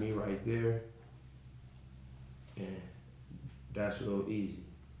that's me right there, and that's a little easy.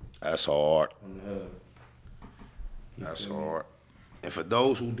 That's hard. On the hub. That's hard. And for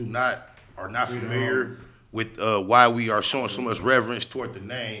those who are not familiar with why we are showing so much reverence toward the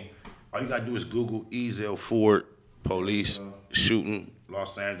name, all you gotta do is Google Ezel Ford police shooting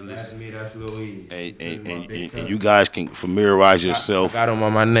Los Angeles. That's me. That's a little easy. And you guys can familiarize yourself. I got him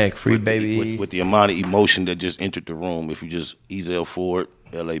on my neck. Free baby. With the amount of emotion that just entered the room. If you just Ezel Ford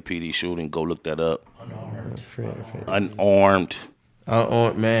LAPD shooting, go look that up. Unarmed.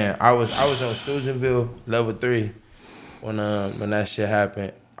 Man, I was on Susanville level 3 when that shit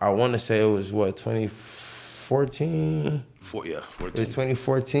happened. I want to say it was 2014. 14. It was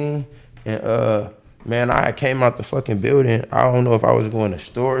 2014, and man, I came out the fucking building. I don't know if I was going to the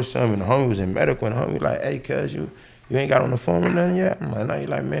store or something. The homie was in medical, and the homie like, "Hey, cuz, you ain't got on the phone or nothing yet?" I'm like, "No." He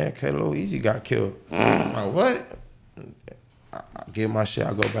like, "Man, cuz, Lil Easy got killed." I'm like, "What?" I get my shit.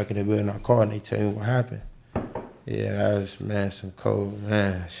 I go back in the building. I call, and they tell me what happened. Yeah, that was, man, some cold,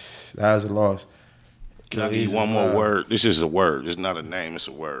 man. That was a loss. Can I give you one more word? This is a word. It's not a name. It's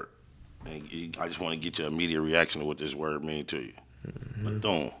a word. And I just want to get your immediate reaction to what this word means to you.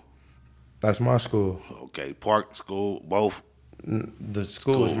 Bethune. That's my school. Okay. Park, school, both? The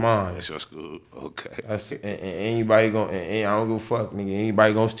school is mine. That's your school. Okay. That's and anybody gonna, and I don't give a fuck, nigga.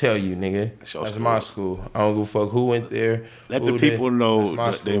 Anybody gonna tell you, nigga. That's my school. I don't give a fuck who went there. Let the people know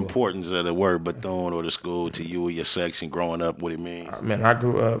the importance of the word Bethune or the school to you or your section growing up, what it means. Man, I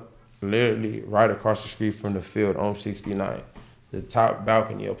grew up literally right across the street from the field on 69. The top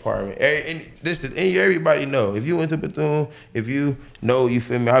balcony apartment. And everybody know. If you went to Bethune, if you know, you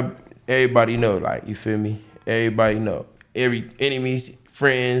feel me, everybody know, like, you feel me? Everybody know. Every enemies,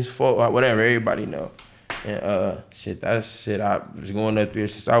 friends, folk, whatever, everybody know. And that shit, I was going up there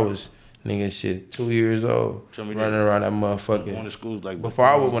since I was, nigga, 2 years old, running around that motherfucker. Going to schools like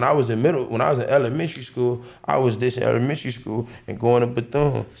when I was in elementary school, I was dissing elementary school and going to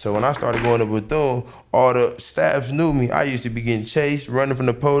Bethune. So when I started going to Bethune, all the staffs knew me. I used to be getting chased, running from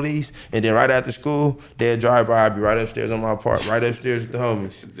the police, and then right after school, they'd drive by, I'd be right upstairs on my part, right upstairs with the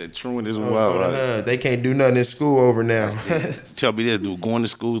homies. The truant wild. They can't do nothing in school over now. Tell me this, dude, going to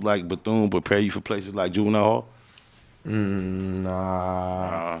schools like Bethune prepare you for places like juvenile hall?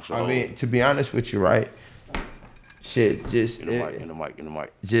 Nah. So, I mean, to be honest with you, right? Shit, just in the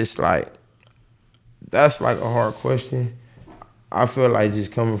mic. Just like that's like a hard question. I feel like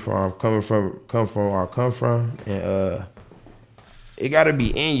just come from where I come from, and it gotta be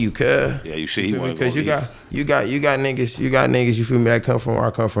in you, cuz. Yeah, you see, because you got niggas, you feel me, that come from where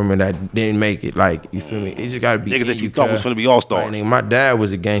I come from and that didn't make it. Like, you feel me? It just gotta be niggas in that you cuz. thought was finna be all stars. Like, nigga, my dad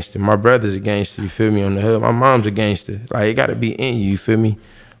was a gangster, my brother's a gangster, you feel me, on the hood. My mom's a gangster. Like, it gotta be in you feel me,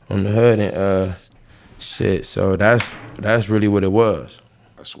 on the hood, and shit. So that's really what it was.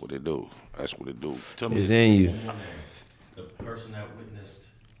 That's what it do. Tell me, It's in you. The person that witnessed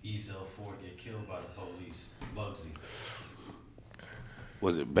Ezel Ford get killed by the police, Bugsy.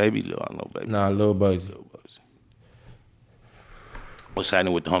 Was it Baby? I know Baby. Nah, Lil Bugsy. What's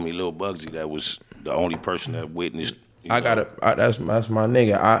happening with the homie Lil Bugsy? That was the only person that witnessed. That's my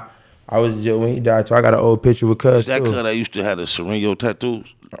nigga. I was in jail when he died too. I got an old picture with Cuz Is that too. cuz that used to have the Sereno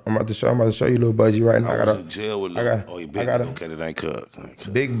tattoos? I'm about to show you Lil Bugsy right now. I was in jail with Lil. Okay, that ain't cuz.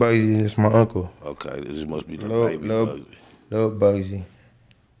 Big Bugsy is my uncle. Okay, this must be the Lil Baby Bugsy. Bugsy.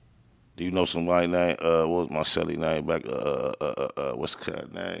 Do you know somebody named, what was my celly name back? What's the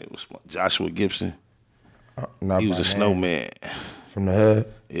cuz name? Joshua Gibson? He was a snowman. From the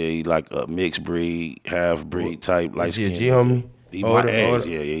hood? Yeah, he like a mixed breed, half breed type, light skin. Is he a G homie? He my age,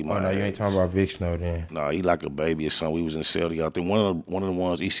 yeah, he my age. You ain't talking about Big Snow then. Nah, he like a baby or something. We was in cell together. I think one of the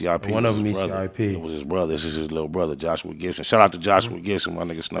ones ECIP. One of them ECIP. ECIP. It was his brother. This is his little brother, Joshua Gibson. Shout out to Joshua Gibson, my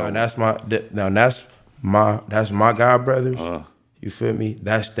nigga Snow. That's my god brothers. You feel me?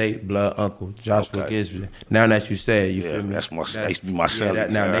 That's state blood uncle, Joshua Gibson. Now that you say it, you feel me? That's my son.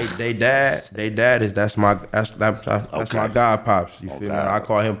 They dad is that's my god pops. You feel me? I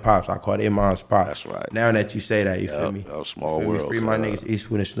call him pops. I call their moms pops. That's right. Now that you say that, you feel me? That small world. Free my niggas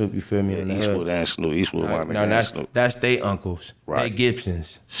Eastwood and Snoop. You feel me? Yeah, Eastwood and Snoop. Eastwood, my nigga. Now Snoop. that's they uncles. Right. They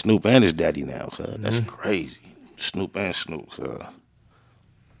Gibsons. Snoop and his daddy now. That's crazy. Snoop and Snoop.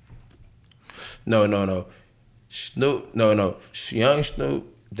 No. Snoop, no. Young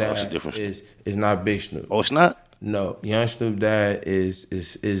Snoop dad is not Big Snoop. Oh, it's not? No, Young Snoop dad is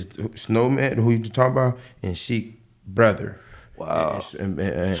Snowman, who you talking about, and Sheik brother. Wow.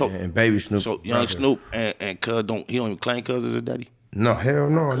 And Baby Snoop. So Young Snoop and Cuz don't even claim Cuz as his daddy? No, hell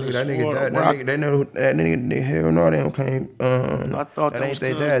no, nigga. That nigga, hell no, they don't claim. I thought that ain't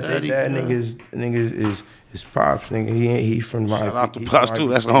their dad. Their dad niggas is Pops, nigga. He from my. Shout out to Pops too.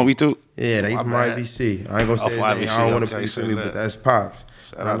 That's the homie too. Yeah, they from IVC. I ain't gonna say his name. I don't want to be silly, but that's Pops.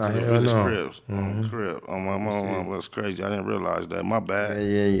 Shout out to the Feelinz cribs. On my mom, that's crazy. I didn't realize that. My bad.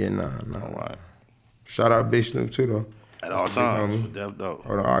 Yeah, nah. All right. Shout out Big Snoop too though. At all times. Death though.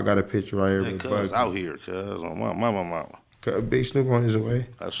 Hold on, I got a picture right here. Yeah, Cuz out here, Cuz on my mama. Big Snoop on his way.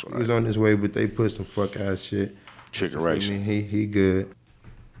 That's right. He was on his way, but they put some fuck ass shit. Trickeration. He good.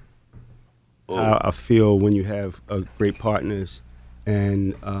 I feel when you have great partners,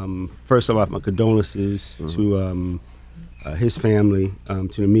 and first of all, my condolences to his family, to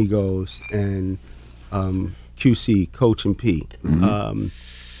the Migos, and QC, Coach and P.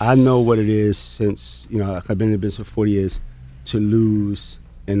 I know what it is since, I've been in the business for 40 years, to lose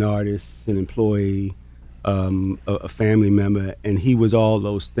an artist, an employee, a family member, and he was all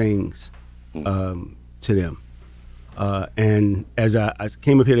those things to them. And as I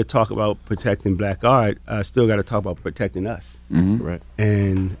came up here to talk about protecting black art, I still got to talk about protecting us. Right.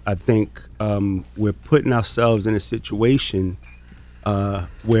 And I think we're putting ourselves in a situation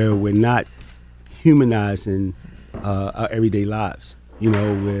where we're not humanizing our everyday lives.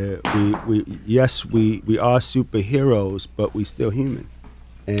 Where we are superheroes, but we still human.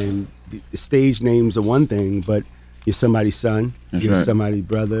 And the stage names are one thing, but you're somebody's son, you're somebody's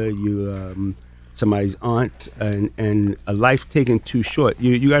brother, you're somebody's aunt, and a life taken too short.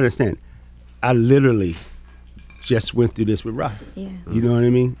 You gotta understand, I literally just went through this with Rock. Yeah. You know what I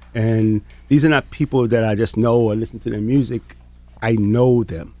mean? And these are not people that I just know or listen to their music. I know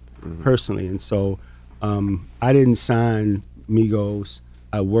them personally, and so I didn't sign Migos.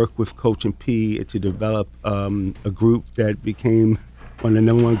 I worked with Coach and P to develop a group that became one of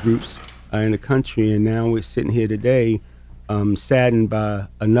the #1 groups in the country, and now we're sitting here today saddened by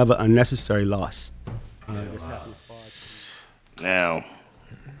another unnecessary loss. Now,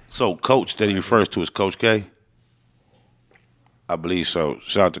 so Coach that he refers to as Coach K? I believe so.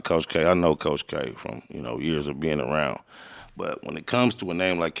 Shout out to Coach K. I know Coach K from, years of being around. But when it comes to a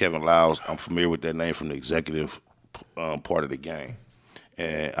name like Kevin Lyles, I'm familiar with that name from the executive part of the game.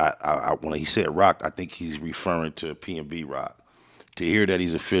 And I when he said Rock, I think he's referring to P&B Rock. To hear that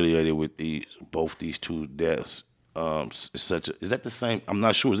he's affiliated with both these two deaths, is that the same? I'm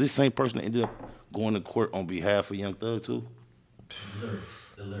not sure. Is this the same person that ended up going to court on behalf of Young Thug too?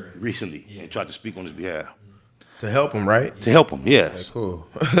 The lyrics. Recently, and tried to speak on his behalf. To help him, right? To help him, yes. Okay, cool.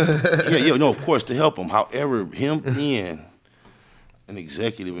 No, of course, to help him. However, him being an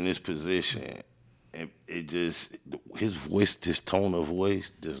executive in this position, it just, his voice, his tone of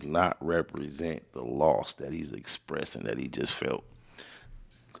voice does not represent the loss that he's expressing, that he just felt.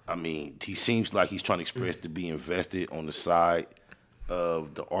 I mean, he seems like he's trying to express to be invested on the side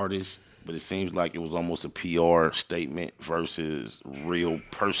of the artist, but it seems like it was almost a PR statement versus real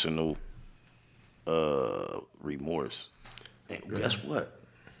personal remorse. And guess what?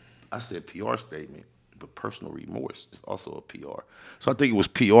 I said PR statement, but personal remorse is also a PR. So I think it was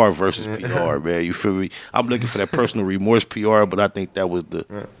PR versus PR, man. You feel me? I'm looking for that personal remorse PR, but I think that was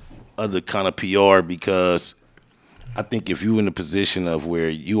the other kind of PR, because I think if you're in a position of where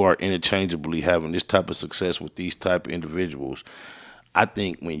you are interchangeably having this type of success with these type of individuals, I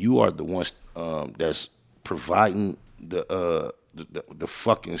think when you are the ones that's providing the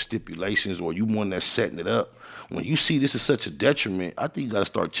fucking stipulations, or you one that's setting it up, when you see this is such a detriment, I think you got to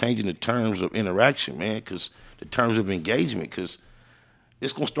start changing the terms of interaction, man, because the terms of engagement, because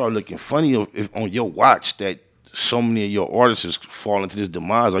it's going to start looking funny if on your watch that so many of your artists fall into this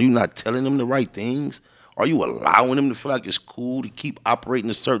demise. Are you not telling them the right things? Are you allowing them to feel like it's cool to keep operating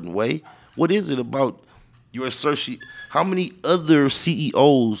a certain way? What is it about your associate? How many other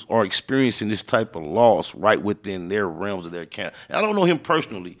CEOs are experiencing this type of loss right within their realms of their account? And I don't know him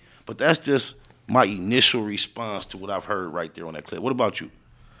personally, but that's just my initial response to what I've heard right there on that clip. What about you?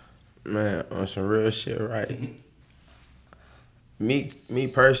 Man, on some real shit, right? Me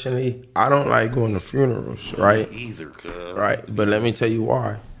personally, I don't like going to funerals, right? Me either, cuz. Right, but let me tell you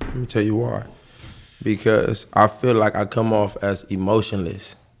why. Because I feel like I come off as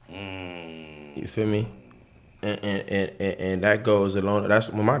emotionless. You feel me? And that goes along. That's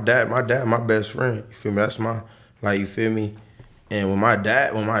when my dad, my best friend. You feel me? That's my, like, you feel me? And when my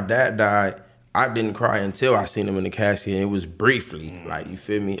dad died, I didn't cry until I seen him in the casket, and it was briefly, like, you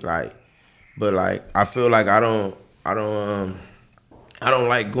feel me? Like, but like, I feel like I don't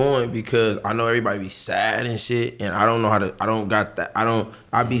like going because I know everybody be sad and shit, and I don't know how to. I don't got that.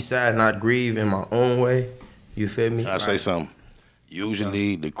 I be sad and I grieve in my own way. You feel me? Can I say something?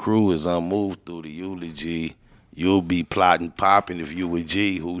 Usually the crew is unmoved through the eulogy. You'll be plotting, popping if you with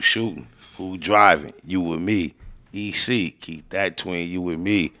G. Who's shooting? Who driving? You with me. EC, keep that twin. You with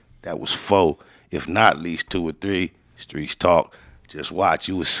me. That was 4. If not, at least 2 or 3. Streets talk. Just watch.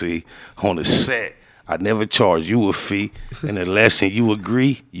 You will see on the set. I never charge you a fee, and the lesson you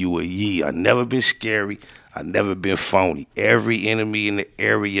agree, you a ye. I never been scary. I never been phony. Every enemy in the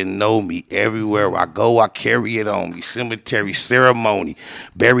area know me. Everywhere I go, I carry it on me. Cemetery ceremony,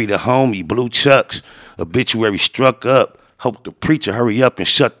 bury the homie, blue chucks, obituary struck up. Hope the preacher hurry up and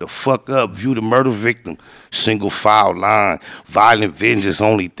shut the fuck up. View the murder victim, single file line. Violent vengeance,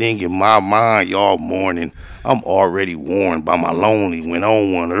 only thing in my mind. Y'all mourning. I'm already warned by my lonely. Went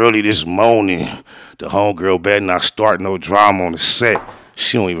on one early this morning. The homegirl better not start no drama on the set.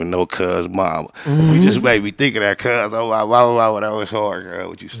 She don't even know cuz mama. You just made me think of that cuz. Oh, wow, that was hard, girl,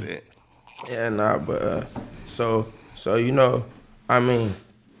 what you said. Yeah, nah, but so you know, I mean,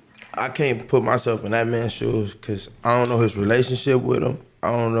 I can't put myself in that man's shoes because I don't know his relationship with him.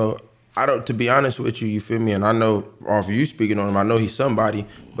 I don't know. To be honest with you, you feel me? And I know, off of you speaking on him, I know he's somebody,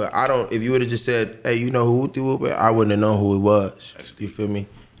 but I don't, if you would have just said, hey, you know who threw it, I wouldn't have known who it was. You feel me?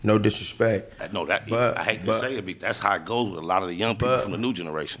 No disrespect. I hate to say it, but that's how it goes with a lot of the young people from the new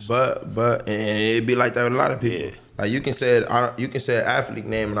generations. And it'd be like that with a lot of people. Yeah. Like you can say an athlete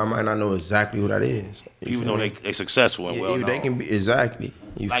name, and I might not know exactly who that is. Even though they successful and well known. They can be, exactly.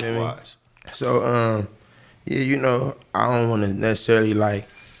 You Likewise. Feel me? So, yeah, you know, I don't want to necessarily like.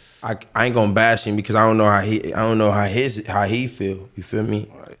 I ain't gonna bash him because I don't know how he feel. You feel me?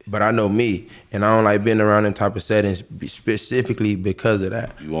 Right. But I know me, and I don't like being around them type of settings specifically because of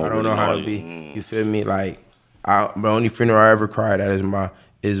that. I don't know how to be. You feel me? Like, the only funeral I ever cried at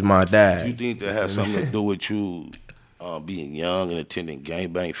is my dad. Do you think that has something to do with you being young and attending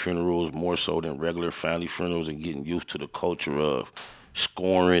gangbang funerals more so than regular family funerals and getting used to the culture of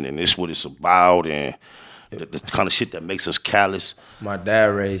scoring and this what it's about and the kind of shit that makes us callous? My dad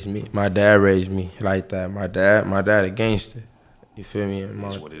raised me like that. My dad a gangster. You feel me?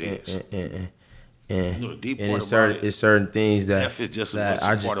 That's what it is. And you know, the deep and part it's certain things that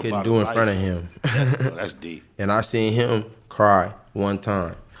I just couldn't do in front of him. That's deep. And I seen him cry one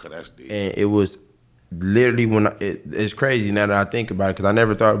time. That's deep. And it was literally it's crazy now that I think about it because I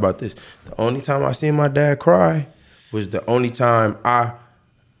never thought about this. The only time I seen my dad cry was the only time I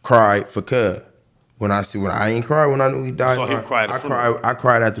cried for Cub. When I ain't cried when I knew he died. You saw him cry at the funeral? I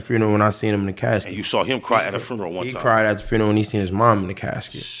cried at the funeral when I seen him in the casket. And you saw him cry at a funeral one time. He cried at the funeral when he seen his mom in the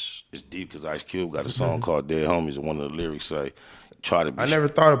casket. It's deep because Ice Cube got a song called Dead Homies, and one of the lyrics say, try to be I never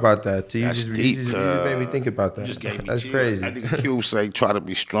thought about that. Till you That's just deep, made me think about that. Just gave me That's chills. crazy. I think Cube say, try to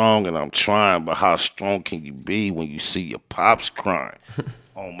be strong, and I'm trying, but how strong can you be when you see your pops crying?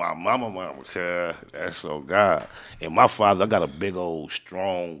 On my mama, cuz that's so God. And my father, I got a big old,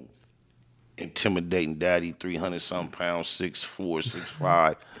 strong, intimidating daddy, 300-something pounds, 6'4",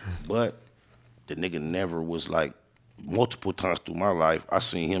 6'5", but the nigga never was like, multiple times through my life, I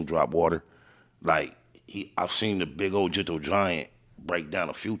seen him drop water. Like, I've seen the big old gentle giant break down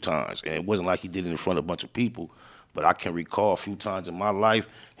a few times, and it wasn't like he did it in front of a bunch of people, but I can recall a few times in my life,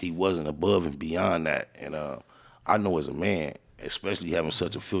 he wasn't above and beyond that. And I know as a man, especially having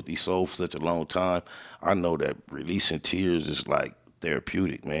such a filthy soul for such a long time, I know that releasing tears is like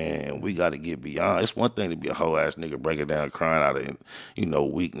therapeutic, man. And we got to get beyond. It's one thing to be a whole ass nigga breaking down, crying out of,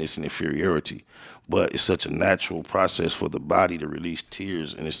 weakness and inferiority. But it's such a natural process for the body to release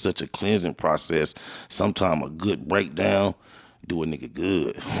tears, and it's such a cleansing process. Sometimes a good breakdown do a nigga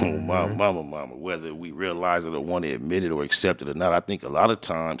good. Mama, whether we realize it or want to admit it or accept it or not. I think a lot of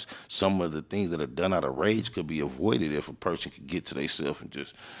times some of the things that are done out of rage could be avoided if a person could get to themselves and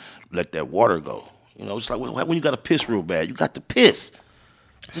just let that water go. It's like when you got to piss real bad, you got to piss.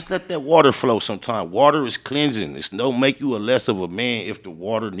 Just let that water flow sometime. Water is cleansing. It's don't make you a less of a man if the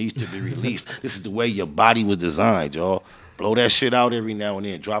water needs to be released. This is the way your body was designed, y'all. Blow that shit out every now and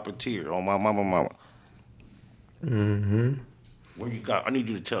then. Drop a tear on my mama. Mm-hmm. Where you got? I need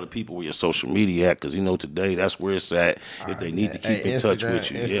you to tell the people where your social media at, because today that's where it's at. If they need to keep in touch with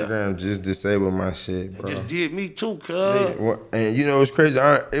you, Instagram just disabled my shit, bro. It just did me too, cuz. And it's crazy.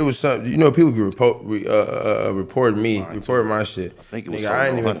 It was something. People be reporting my shit. I think it was. Nigga, I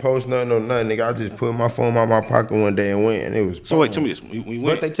ain't even post nothing or nothing. Nigga, I just put my phone out my pocket one day and went, and it was. So wait, tell me this. We went.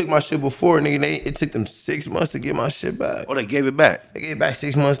 But they took my shit before, nigga. It took them 6 months to get my shit back. Oh, they gave it back. They gave it back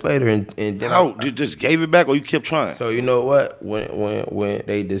 6 months later, and then how? You just gave it back, or you kept trying? So you know what? When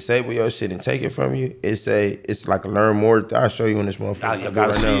they disable your shit and take it from you, it's like a learn more. I'll show you in this motherfucker. You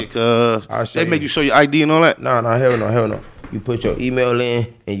gotta see it, cuz. They make you show your ID and all that? No, hell no. You put your email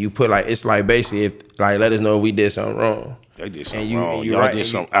in and you put it's like basically let us know if we did something wrong. They did something wrong. Y'all did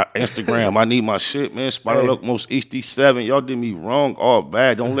something. Instagram, I need my shit, man. Spider Look, most HD7. Y'all did me wrong, all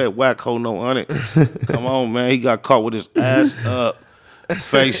bad. Don't let Whack hold no 100. Come on, man. He got caught with his ass up,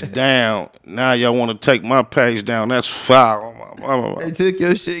 face down. Now y'all want to take my page down. That's foul. They took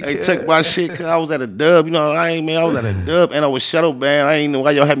your shit. They took my shit because I was at a dub. I was at a dub and I was shadow banned. I ain't know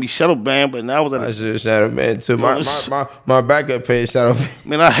why y'all had me shadow banned, but now I was at a... I should have shadow banned too. My backup page shadow banned.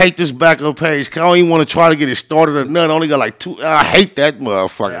 Man, I hate this backup page because I don't even want to try to get it started or nothing. I only got like 2. I hate that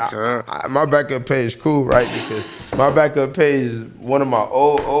motherfucker. My backup page is cool, right? Because my backup page is one of my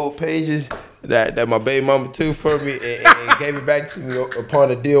old pages that my baby mama took for me and gave it back to me upon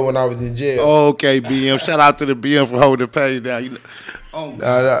a deal when I was in jail. Okay, BM. Shout out to the BM for holding the page down.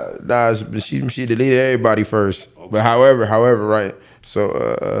 Nah, she deleted everybody first. Okay. But however, right?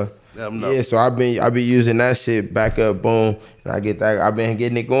 So so I been using that shit back up, boom, and I get that. I've been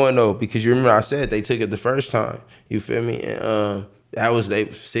getting it going though, because you remember I said they took it the first time. You feel me? And that was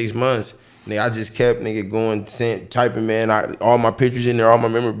 6 months. Nigga, I just kept going, typing, man. All my pictures in there, all my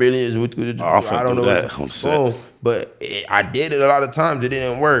memorabilia. I don't know that. Boom. But I did it a lot of times. It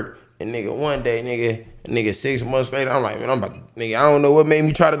didn't work. And one day, 6 months later, I'm like, man, I don't know what made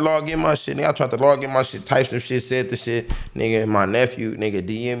me try to log in my shit. Nigga, I tried to log in my shit, type some shit, said the shit. Nigga, my nephew,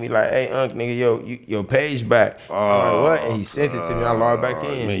 DM me like, hey, Unc, nigga, your page back. I'm like, what? And he sent it to me. I logged back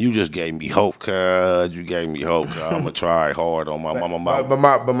in. Man, you just gave me hope, cuz. You gave me hope, cuz. I'm going to try hard on my mama.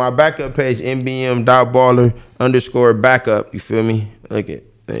 But my backup page, MBM.baller _backup. You feel me? Look at,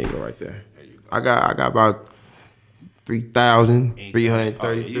 there you go right there. I got about 3,333.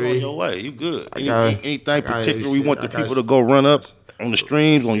 You on your way. You good. Anything particular we want the people to go run up on the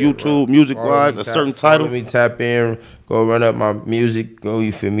streams, on YouTube, music-wise, a certain title? Let me tap in, go run up my music,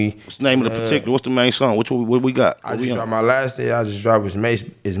 you feel me? What's the name of the particular? What's the main song? What we got? I just dropped my last day. I just dropped is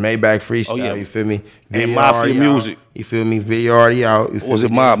Maybach Freestyle, you feel me? And Mafia Music. You feel me? Video already out. Or was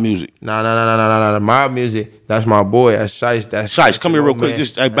it Mob Music? No. Mob Music, that's my boy. That's Shice. Shice, come here real quick.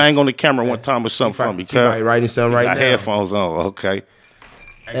 Just bang on the camera one time or something for me. He writing something right now. Got headphones on, okay.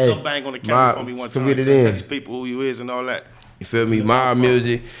 Hey, come bang on the camera for me one time. Tell these people who you is and all that. You feel me? Mob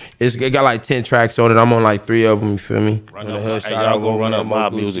Music. It got like 10 tracks on it. I'm on like 3 of them. You feel me? Y'all go run up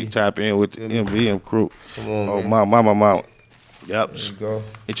Mob Music. Tap in with the MBM crew. Come on, man. Mama. Yep. Let's go.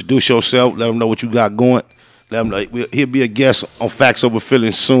 Introduce yourself. Let them know what you got going. Let them know he'll be a guest on Factz Over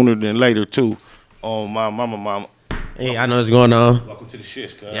Feelinz sooner than later too. Oh, my mama. Hey, I know what's going on. Welcome to the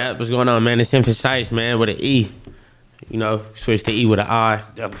shits, cuz. Yeah, what's going on, man? It's Feelinz, man, with an E. You know, switch the E with an I.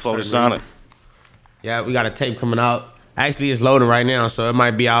 Death Before the Sonic. Yeah, we got a tape coming out. Actually, it's loading right now, so it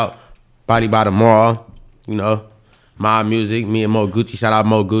might be out probably by tomorrow. You know, Mob Music, me and Mo Gucci. Shout out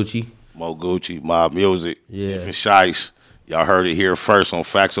Mo Gucci. Mo Gucci, Mob Music. Yeah. Feelinz. Y'all heard it here first on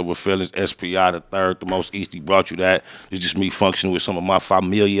Factz Over Feelinz. SPI the third, the most Easty brought you that. It's just me functioning with some of my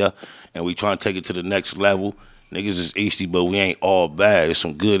familia, and we trying to take it to the next level. Niggas is Easty, but we ain't all bad. There's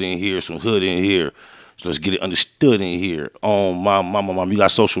some good in here, some hood in here. So let's get it understood in here. Mom, you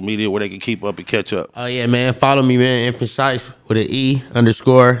got social media where they can keep up and catch up? Oh, yeah, man. Follow me, man. Feelinz with an E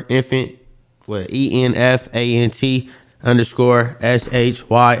 _ infant with ENFANT _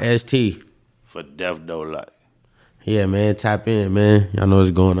 SHYST. For Death Though Like. Yeah, man. Tap in, man. Y'all know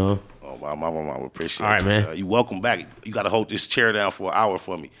what's going on. Oh, my, we appreciate it. All right, man. You welcome back. You got to hold this chair down for an hour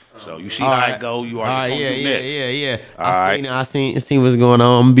for me. So you see how I go. You already saw me next. Yeah. All I seen what's going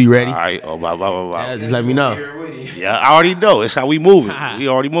on. I'm going to be ready. All right. Oh, blah. Yeah, just let me know. Yeah, I already know. That's how we moving. We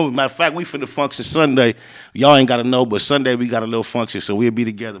already moving. Matter of fact, we finna function Sunday. Y'all ain't got to know, but Sunday we got a little function, so we'll be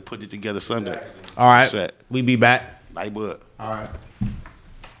together, putting it together Sunday. All right. Set. We be back. Like bud. All right.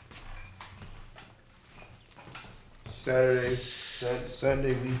 Sunday,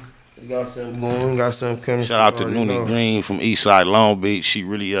 we got some going, got some coming. Shout out to Noonie Green from Eastside Long Beach. She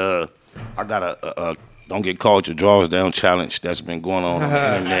really I got a don't get caught your drawers down challenge that's been going on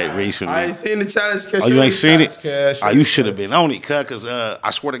the internet recently. I ain't seen the challenge. Oh, you ain't seen it? You should have been on it, cuz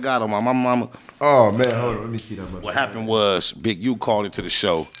I swear to God on my mama. Oh man, hold on, let me see that. What happened was Big U called into the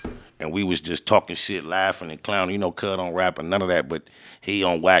show, and we was just talking shit, laughing and clowning. You know, cuz don't rap and none of that, but he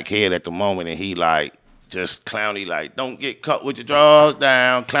on whack head at the moment, and he like just clowny, like don't get caught with your drawers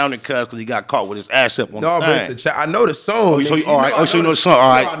down, clowning cuz because he got caught with his ass up on the thing. But it's I know the song. Oh, so you, all right. So you know the song. All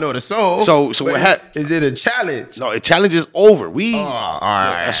right. I know the song. So what happened? Is it a challenge? No, the challenge is over. All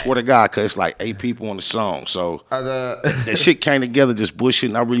right. I swear to God, cuz it's like 8 people on the song. So that shit came together just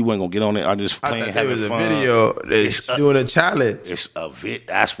bullshitting. I really wasn't gonna get on it. I just playing, having fun. It was a video that's doing a challenge. It's a vid.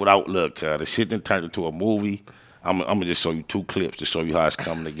 That's what I look. The shit then turned into a movie. I'm gonna just show you 2 clips to show you how it's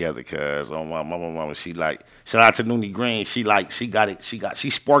coming together. Cause on my mama, she like shout out to Noonie Green. She got it.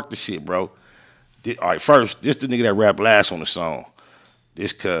 She sparked the shit, bro. All right, first this the nigga that rap last on the song.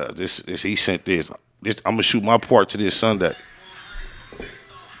 This he sent this. I'm gonna shoot my part to this Sunday.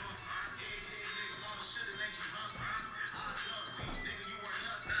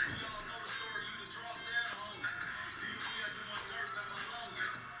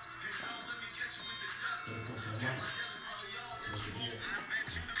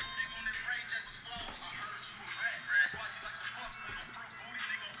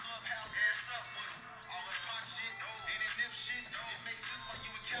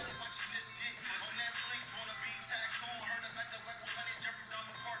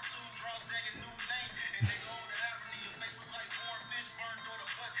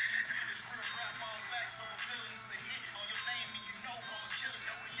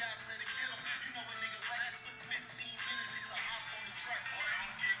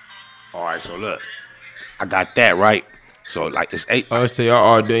 All right, so look, I got that right. So like it's 8. Oh, so y'all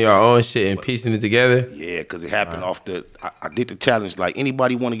all doing your own shit and piecing it together? Yeah, because it happened off the. I did the challenge. Like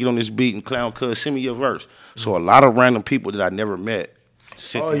anybody want to get on this beat and clown, cuz send me your verse. So a lot of random people that I never met.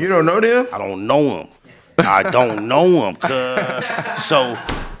 Oh, you don't know them? I don't know them. I don't know them, cuz. So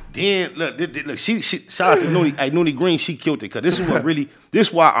then look, she shout out to Noonie Green. She killed it, cuz this is what really. This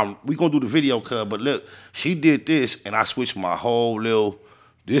is why we gonna do the video, cuz. But look, she did this, and I switched my whole little.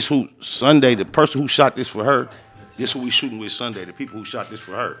 This who Sunday, the person who shot this for her, this who we shooting with Sunday, the people who shot this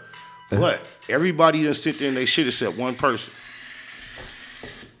for her. But everybody done sit there and they shit except one person.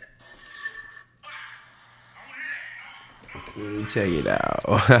 Check it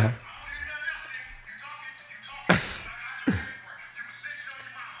out.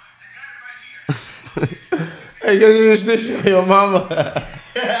 Hey, you snitch on your mama.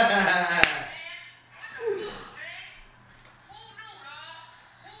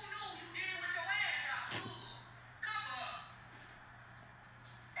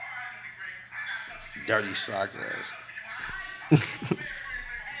 Dirty socks ass.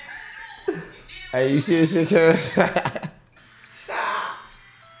 Hey, you see this shit, cuz?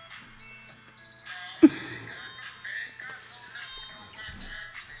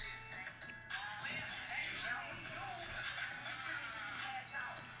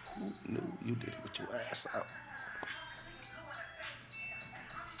 Who knew you did it with your ass out?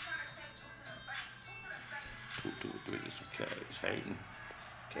 Two, 3 is some cash hating.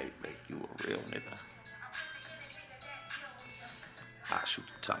 Can't make you a real nigga. I shoot.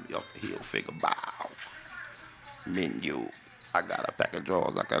 Tommy off the hill, figure bow. Menu. I got a pack of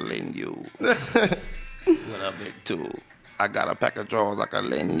drawers I can lend you. What up, big two? I got a pack of drawers I can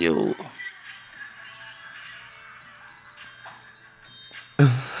lend you.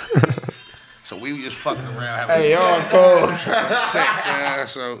 So we were just fucking around. Hey, y'all cold.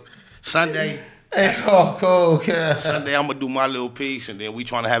 Sex, so Sunday. Hey, y'all cold, Sunday, I'm gonna do my little piece, and then we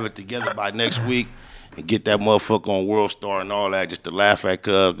trying to have it together by next week and get that motherfucker on World Star and all that, just to laugh at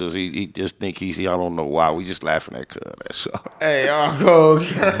Cuz, because he just think he's, I don't know why, we just laughing at Cuz, that's all. Hey, y'all cold.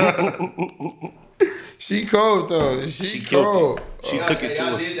 She cold, though. She cold. She took it to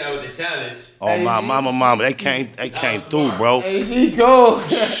Y'all her. did that with the challenge. Oh, my mama, they came through, bro. Hey, she cold.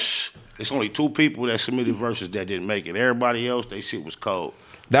 It's only 2 people that submitted verses that didn't make it. Everybody else, they shit was cold.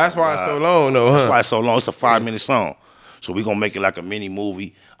 That's why it's so long, though, huh? That's why it's so long. It's a 5-minute song. So we gonna make it like a mini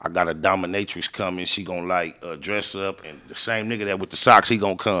movie. I got a dominatrix coming. She gonna like dress up, and the same nigga that with the socks, he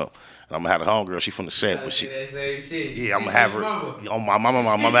gonna come. And I'm gonna have a homegirl. She from the set, but she. Yeah, I'm gonna have her. On my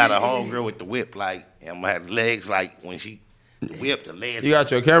mama, had a homegirl with the whip, like, and I'm gonna have the legs like when she whipped the legs. You got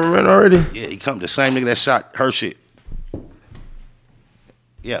your cameraman already? Yeah, he come. The same nigga that shot her shit.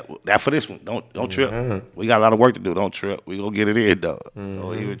 Yeah, that for this one. Don't trip. We got a lot of work to do. Don't trip. We gonna get it in, though.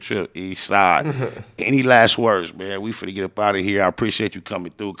 Don't even trip. East side. Any last words, man? We finna get up out of here. I appreciate you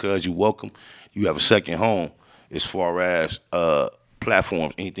coming through, cuz you welcome. You have a second home as far as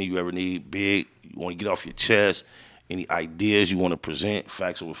platforms. Anything you ever need, big, you want to get off your chest, any ideas you want to present,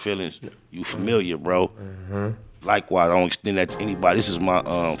 Factz with Feelinz, you familiar, bro. Likewise, I don't extend that to anybody. This is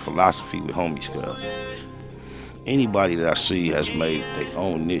my philosophy with homies, cuz. Anybody that I see has made their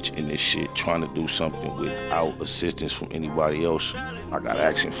own niche in this shit, trying to do something without assistance from anybody else. I got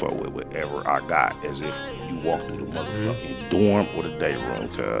action for with whatever I got, as if you walk through the motherfucking dorm or the day room,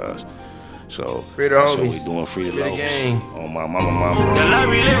 cuz. So Free the that's what homies. we doing, free the Free the lows. gang. On my mama. The life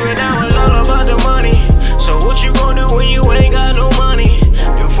we live